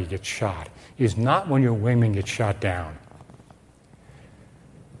best buddy gets shot, is not when your wingman gets shot down.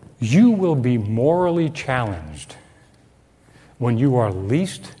 You will be morally challenged when you are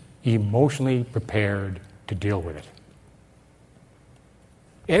least emotionally prepared to deal with it.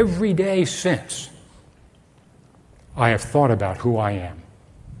 Every day since, I have thought about who I am.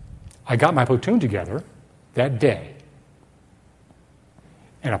 I got my platoon together that day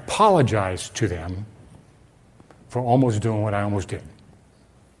and apologized to them for almost doing what I almost did.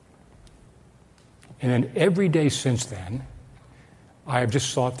 And then every day since then, I have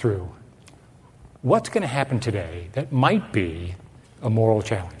just thought through what's going to happen today that might be a moral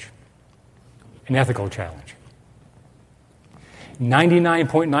challenge, an ethical challenge.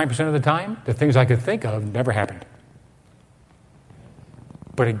 99.9% of the time, the things I could think of never happened.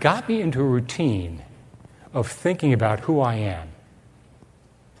 But it got me into a routine of thinking about who I am,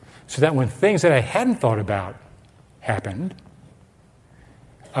 so that when things that I hadn't thought about happened,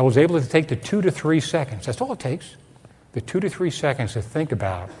 I was able to take the 2 to 3 seconds, that's all it takes, the 2 to 3 seconds to think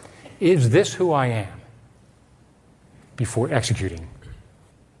about, is this who I am, before executing.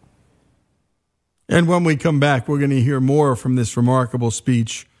 And when we come back, we're going to hear more from this remarkable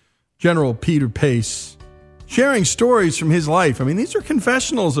speech. General Peter Pace, sharing stories from his life. I mean, these are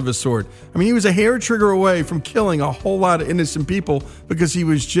confessionals of a sort. I mean, he was a hair trigger away from killing a whole lot of innocent people because he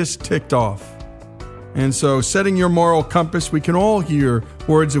was just ticked off. And so, setting your moral compass, we can all hear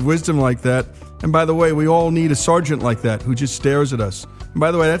words of wisdom like that. And by the way, we all need a sergeant like that who just stares at us. And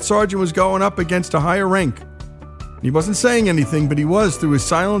by the way, that sergeant was going up against a higher rank. He wasn't saying anything, but he was through his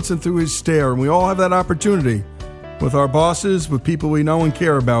silence and through his stare. And we all have that opportunity with our bosses, with people we know and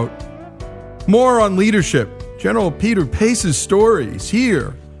care about. More on leadership. General Peter Pace's stories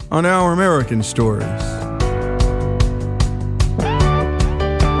here on Our American Stories.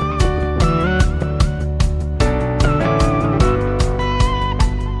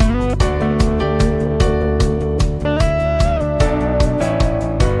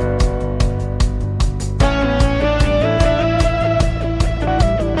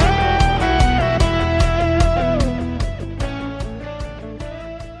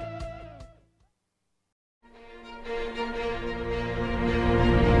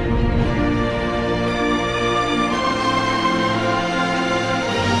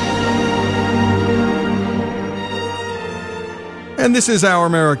 And this is Our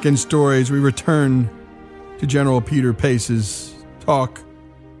American Stories. We return to General Peter Pace's talk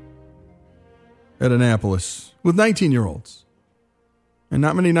at Annapolis with 19-year-olds. And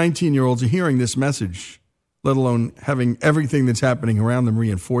not many 19-year-olds are hearing this message, let alone having everything that's happening around them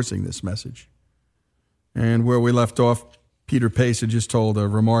reinforcing this message. And where we left off, Peter Pace had just told a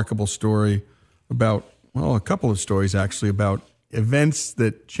remarkable story about, well, a couple of stories actually, about events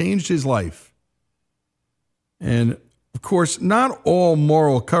that changed his life. And, of course, not all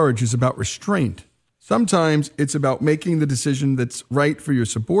moral courage is about restraint. Sometimes it's about making the decision that's right for your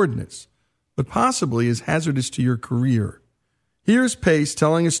subordinates, but possibly is hazardous to your career. Here's Pace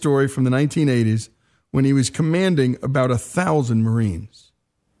telling a story from the 1980s when he was commanding about 1,000 Marines.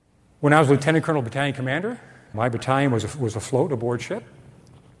 When I was Lieutenant Colonel Battalion Commander, my battalion was afloat aboard ship.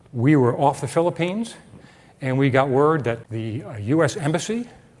 We were off the Philippines, and we got word that the U.S. Embassy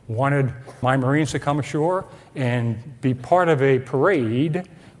wanted my Marines to come ashore and be part of a parade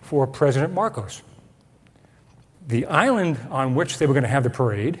for President Marcos. The island on which they were going to have the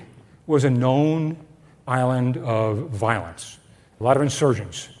parade was a known island of violence, a lot of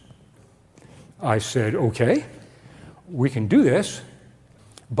insurgents. I said, okay, we can do this,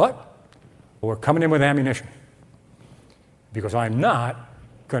 but we're coming in with ammunition because I'm not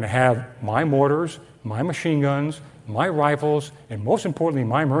going to have my mortars, my machine guns, my rifles, and most importantly,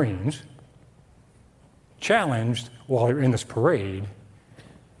 my Marines challenged while they're in this parade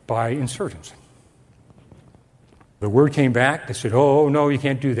by insurgents. The word came back. They said, oh, no, you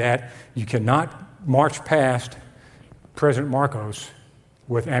can't do that. You cannot march past President Marcos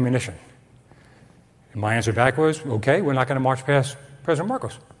with ammunition. And my answer back was, okay, we're not going to march past President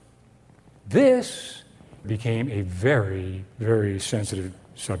Marcos. This became a very, very sensitive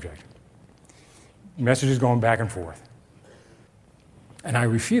subject. Messages going back and forth. And I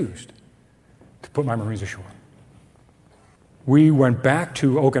refused to put my Marines ashore. We went back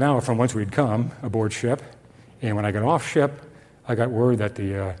to Okinawa from whence we'd come aboard ship. And when I got off ship, I got word that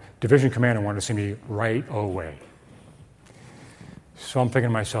the division commander wanted to see me right away. So I'm thinking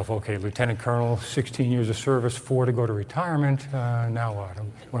to myself, okay, Lieutenant Colonel, 16 years of service, 4 to go to retirement. Now what?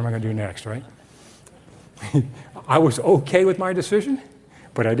 What am I going to do next, right? I was okay with my decision,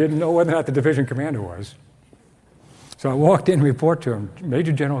 but I didn't know whether or not the division commander was. So I walked in and reported to him,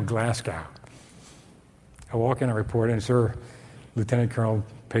 Major General Glasgow. I walk in and report, and sir, Lieutenant Colonel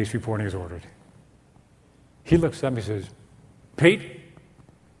Pace reporting is ordered. He looks at me and says, Pete,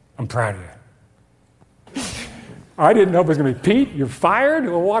 I'm proud of you. I didn't know if it was going to be, Pete, you're fired,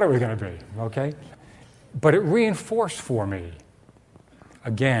 or what it was going to be, okay? But it reinforced for me,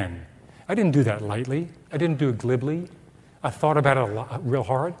 again, I didn't do that lightly. I didn't do it glibly. I thought about it a lot, real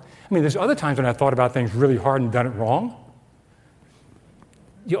hard. I mean, there's other times when I thought about things really hard and done it wrong.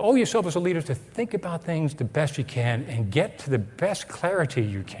 You owe yourself as a leader to think about things the best you can and get to the best clarity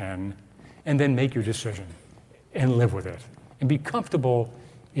you can, and then make your decision and live with it and be comfortable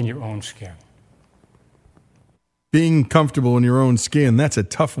in your own skin. Being comfortable in your own skin, that's a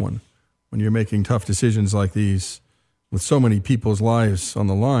tough one when you're making tough decisions like these with so many people's lives on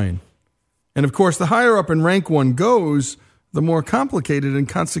the line. And of course, the higher up in rank one goes, the more complicated and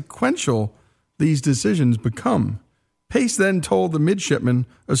consequential these decisions become. Pace then told the midshipman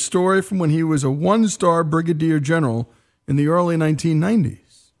a story from when he was a 1-star brigadier general in the early 1990s.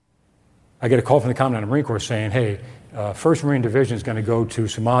 I get a call from the Commandant of the Marine Corps saying, hey, 1st Marine Division is going to go to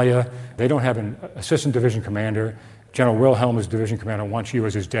Somalia. They don't have an assistant division commander. General Wilhelm, as division commander, wants you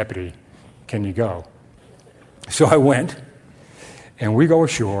as his deputy. Can you go? So I went, and we go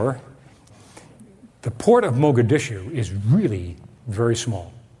ashore. The port of Mogadishu is really very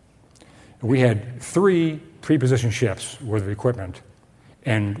small. We had 3 pre-positioned ships worth of equipment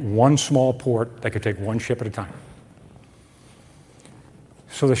and 1 small port that could take 1 ship at a time.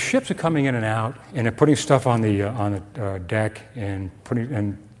 So the ships are coming in and out, and they're putting stuff on the deck and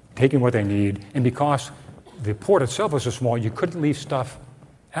taking what they need. And because the port itself was so small, you couldn't leave stuff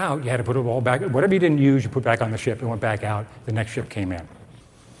out. You had to put it all back. Whatever you didn't use, you put back on the ship. It went back out. The next ship came in.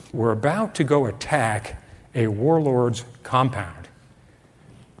 We're about to go attack a warlord's compound.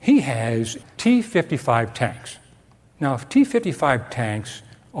 He has T-55 tanks. Now, T-55 tanks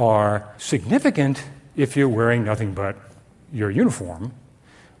are significant if you're wearing nothing but your uniform,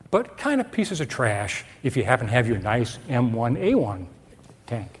 but kind of pieces of trash if you happen to have your nice M1A1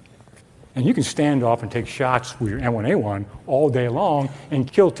 tank. And you can stand off and take shots with your M1A1 all day long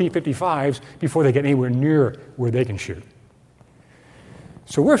and kill T-55s before they get anywhere near where they can shoot.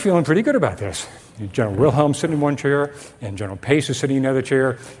 So we're feeling pretty good about this. General Wilhelm sitting in one chair, and General Pace is sitting in another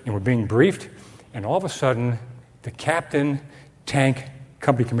chair, and we're being briefed, and all of a sudden, the captain, tank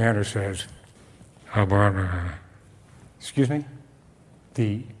company commander says, excuse me?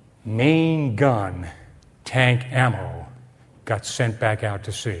 The main gun tank ammo got sent back out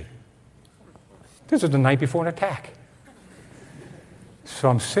to sea. This is the night before an attack. So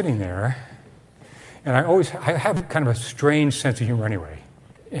I'm sitting there, and I have kind of a strange sense of humor anyway.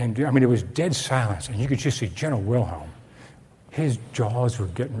 And I mean, it was dead silence, and you could just see General Wilhelm. His jaws were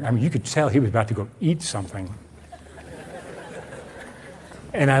getting, I mean, you could tell he was about to go eat something.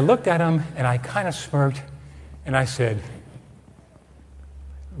 And I looked at him, and I kind of smirked, and I said,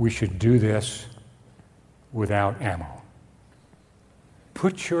 we should do this without ammo.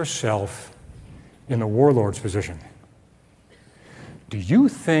 Put yourself in the warlord's position. Do you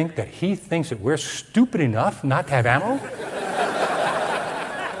think that he thinks that we're stupid enough not to have ammo?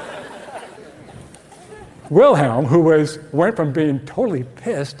 Wilhelm, who went from being totally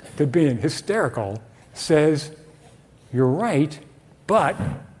pissed to being hysterical, says, you're right, but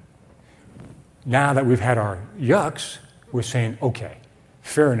now that we've had our yucks, we're saying, okay,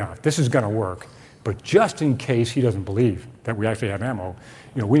 fair enough, this is going to work, but just in case he doesn't believe that we actually have ammo,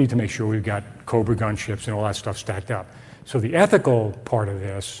 we need to make sure we've got Cobra gunships and all that stuff stacked up. So the ethical part of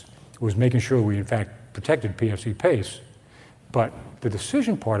this was making sure we, in fact, protected PFC Pace. But the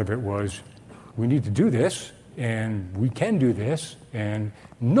decision part of it was, we need to do this, and we can do this, and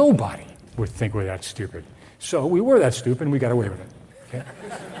nobody would think we're that stupid. So we were that stupid, and we got away with it. Okay?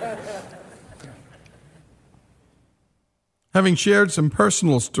 Having shared some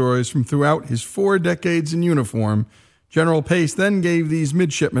personal stories from throughout his 4 decades in uniform, General Pace then gave these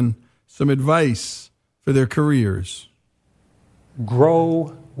midshipmen some advice for their careers.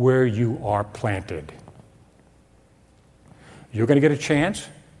 Grow where you are planted. You're going to get a chance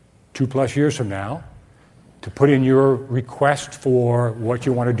 2+ years from now to put in your request for what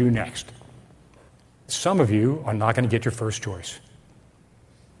you want to do next. Some of you are not going to get your first choice.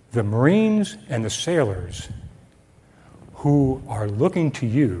 The Marines and the sailors who are looking to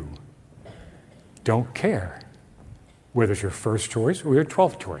you don't care whether it's your first choice or your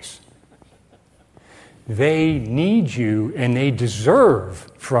 12th choice. They need you and they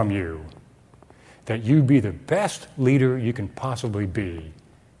deserve from you that you be the best leader you can possibly be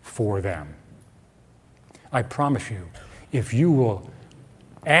for them. I promise you, if you will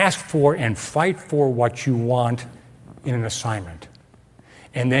ask for and fight for what you want in an assignment,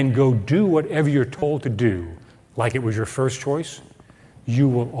 and then go do whatever you're told to do, like it was your first choice, you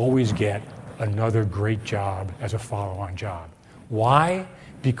will always get another great job as a follow-on job. Why?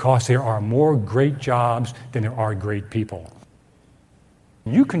 Because there are more great jobs than there are great people.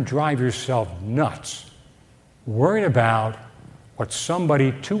 You can drive yourself nuts worrying about what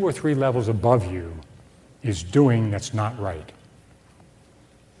somebody 2 or 3 levels above you is doing that's not right.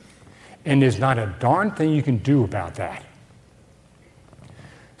 And there's not a darn thing you can do about that.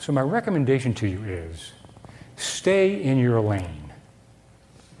 So my recommendation to you is stay in your lane.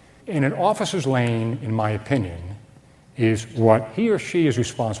 And an officer's lane, in my opinion, is what he or she is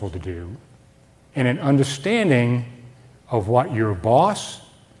responsible to do, and an understanding of what your boss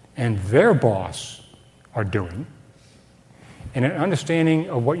and their boss are doing, and an understanding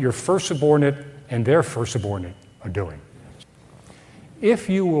of what your first subordinate and their first subordinate are doing. If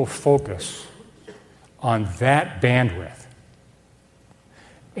you will focus on that bandwidth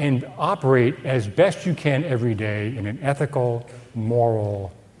and operate as best you can every day in an ethical,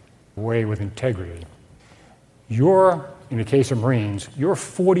 moral way with integrity, in the case of Marines, your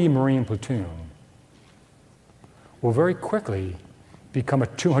 40 Marine platoon will very quickly become a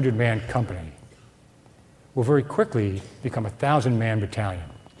 200-man company, will very quickly become a 1,000-man battalion,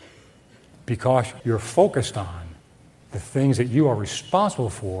 because you're focused on the things that you are responsible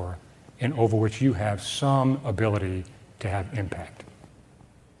for and over which you have some ability to have impact.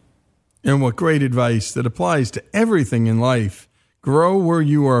 And what great advice that applies to everything in life. Grow where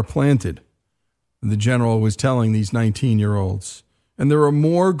you are planted. The general was telling these 19-year-olds. And there are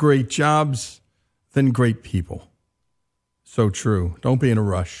more great jobs than great people. So true. Don't be in a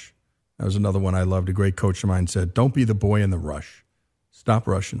rush. That was another one I loved. A great coach of mine said, don't be the boy in the rush. Stop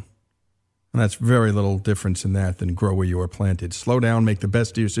rushing. And that's very little difference in that than grow where you are planted. Slow down, make the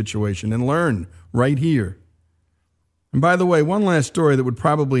best of your situation, and learn right here. And by the way, one last story that would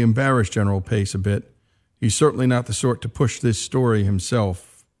probably embarrass General Pace a bit. He's certainly not the sort to push this story himself.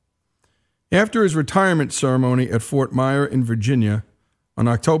 After his retirement ceremony at Fort Myer in Virginia on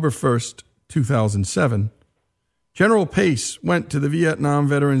October 1st, 2007, General Pace went to the Vietnam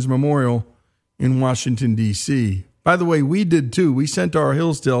Veterans Memorial in Washington, D.C. By the way, we did too. We sent our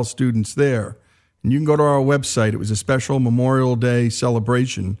Hillsdale students there. And you can go to our website. It was a special Memorial Day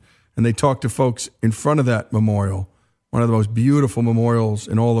celebration, and they talked to folks in front of that memorial, one of the most beautiful memorials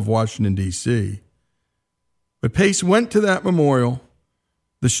in all of Washington, D.C. But Pace went to that memorial,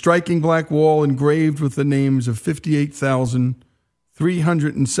 the striking black wall engraved with the names of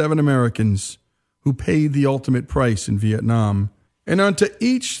 58,307 Americans who paid the ultimate price in Vietnam. And onto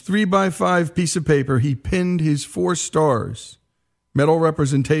each 3x5 piece of paper, he pinned his 4 stars, metal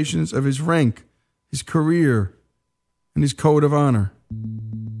representations of his rank, his career, and his code of honor.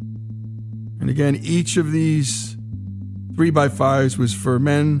 And again, each of these 3x5s was for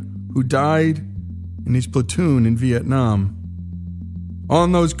men who died in his platoon in Vietnam.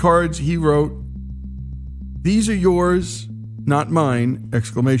 On those cards, he wrote, "These are yours, not mine!"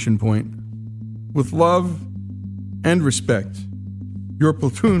 With love and respect, your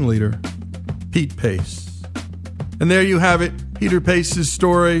platoon leader, Pete Pace. And there you have it, Peter Pace's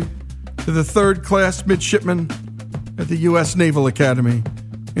story to the 3rd-class midshipman at the U.S. Naval Academy.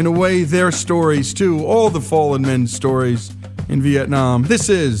 In a way, their stories, too, all the fallen men's stories in Vietnam. This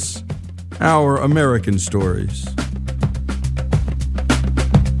is Our American Stories.